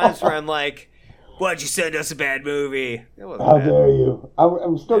those times where I'm like, why'd you send us a bad movie? How dare you?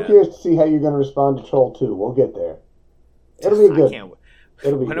 I'm still curious to see how you're going to respond to Troll 2. We'll get there. It'll be good.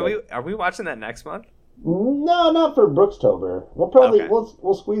 It'll be good. Are we watching that next month? No, not for Brookstober. We'll probably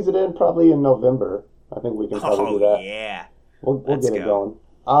we'll squeeze it in probably in November. I think we can probably do that. Oh yeah. We'll get it going.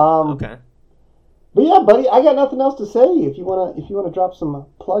 Okay. But yeah, buddy, I got nothing else to say. If you wanna drop some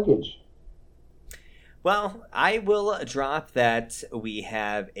pluggage. Well, I will drop that we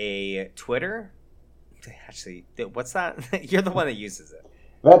have a Twitter. Actually, what's that? You're the one that uses it.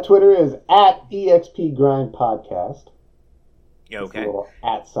 That Twitter is at EXP Grind Podcast. Okay. A little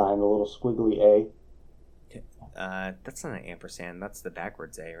 @ sign, a little squiggly A. That's not an ampersand. That's the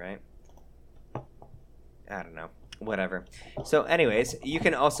backwards A, right? I don't know. Whatever. So anyways, you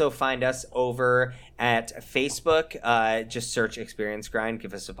can also find us over at Facebook. Just search Experience Grind.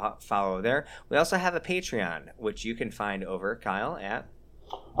 Give us a follow there. We also have a Patreon, which you can find over, Kyle, at?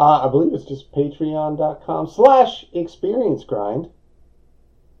 I believe it's just patreon.com/Experience Grind.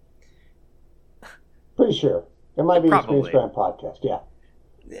 Pretty sure. It might be Experience Grind Podcast, yeah.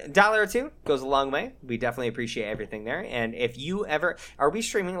 $1 or $2 goes a long way. We definitely appreciate everything there. And if you ever... Are we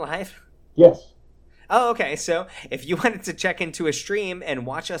streaming live? Yes. Oh, okay. So if you wanted to check into a stream and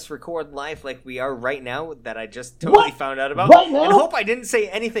watch us record live like we are right now, that I just totally found out about, right now? And hope I didn't say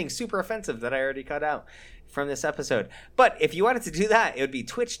anything super offensive that I already cut out from this episode. But if you wanted to do that, it would be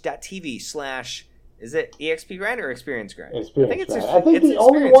twitch.tv/ Is it EXP Grind or Experience Grind? Experience Grind. I think the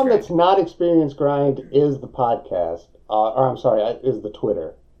only one that's not Experience Grind is the podcast. or I'm sorry, is the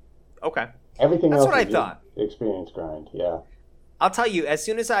Twitter. Okay. Everything else is what I thought. Experience Grind, yeah. I'll tell you, as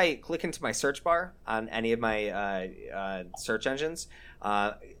soon as I click into my search bar on any of my search engines,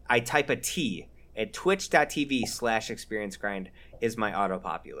 I type a T at twitch.tv/Experience Grind is my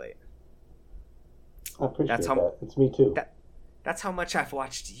auto-populate. I appreciate that. It's me too. That's how much I've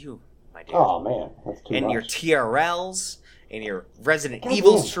watched you, my dude. Oh, man. That's too much. And your TRLs and your Resident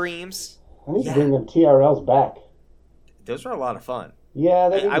Evil streams. I need to bring them TRLs back. Those were a lot of fun. Yeah,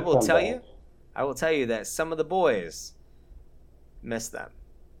 I will tell you that some of the boys miss them.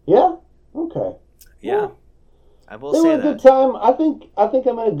 Yeah? Okay. Yeah. Well, I will say that. It was a good time. I think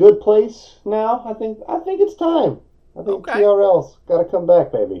I'm in a good place now. I think it's time. I think TRL's got to come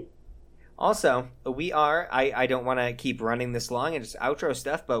back, baby. Also, we are, I don't want to keep running this long and just outro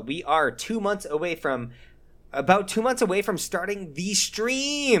stuff, but we are about 2 months away from starting the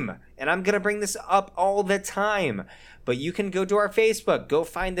stream. And I'm going to bring this up all the time. But you can go to our Facebook, go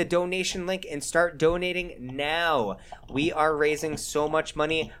find the donation link, and start donating now. We are raising so much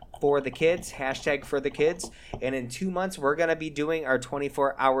money for the kids, #for the kids. And in 2 months, we're going to be doing our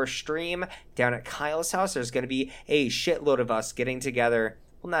 24-hour stream down at Kyle's house. There's going to be a shitload of us getting together.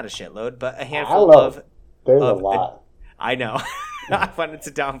 Well, not a shitload, but a handful of... There's a lot. I know. I wanted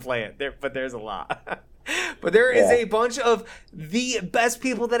to downplay it, but there's a lot. But there is a bunch of the best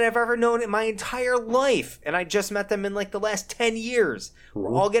people that I've ever known in my entire life. And I just met them in like the last 10 years. Mm-hmm.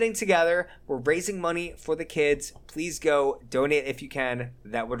 We're all getting together. We're raising money for the kids. Please go donate if you can.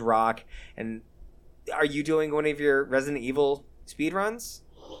 That would rock. And are you doing one of your Resident Evil speedruns?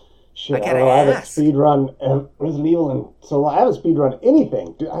 Shit, I haven't speedrun Resident Evil in so long. I haven't speedrun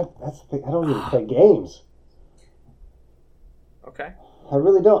anything. Dude, that's the thing. I don't even play games. Okay. I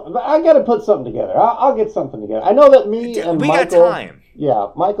really don't. But I got to put something together. I'll get something together. I know that we Michael... got time.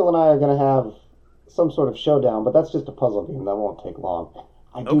 Yeah, Michael and I are going to have some sort of showdown, but that's just a puzzle game. That won't take long.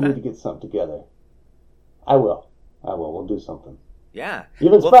 I do need to get something together. I will. We'll do something. Yeah.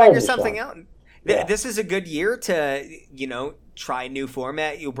 We'll figure something out. This is a good year to, try new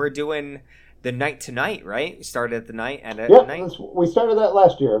format. We're doing the night to night, right? We started at the night and at night. We started that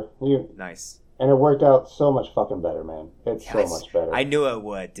last year. Nice. And it worked out so much fucking better, man. It's so much better. I knew it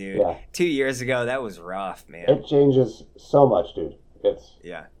would, dude. Yeah. 2 years ago, that was rough, man. It changes so much, dude. It's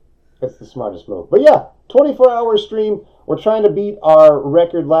the smartest move. But yeah, 24-hour stream. We're trying to beat our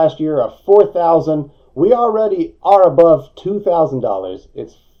record last year of 4,000. We already are above $2,000.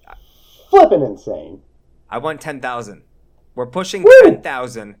 It's flipping insane. I want 10,000. We're pushing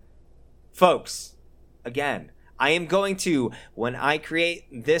 10,000. Folks, again, I am going to, when I create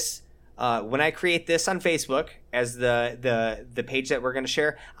this on Facebook as the page that we're going to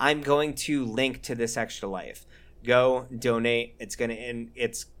share, I'm going to link to this Extra Life. Go donate. It's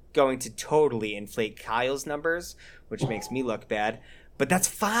going to totally inflate Kyle's numbers, which makes me look bad, but that's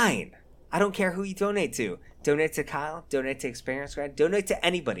fine. I don't care who you donate to. Donate to Kyle. Donate to Experience Grind. Donate to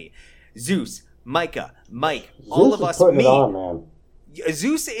anybody. Zeus, Micah, Mike, all of us. Me. It on, man.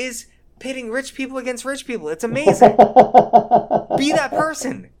 Zeus is pitting rich people against rich people. It's amazing. Be that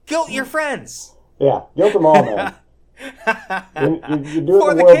person. Guilt your friends. Yeah, guilt them all, man. You're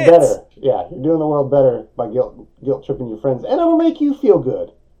doing the world better. Yeah, you're doing the world better by guilt tripping your friends, and it'll make you feel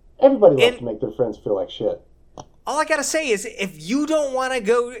good. Everybody loves to make their friends feel like shit. All I gotta say is, if you don't want to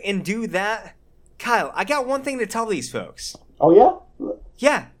go and do that, Kyle, I got one thing to tell these folks. Oh yeah?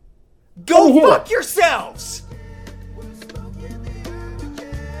 Yeah. Go fuck yourselves. We're smoking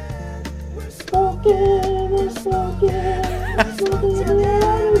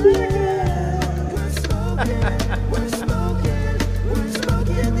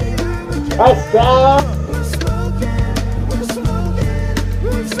Alright, stop! We're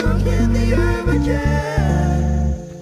smoking the herb again.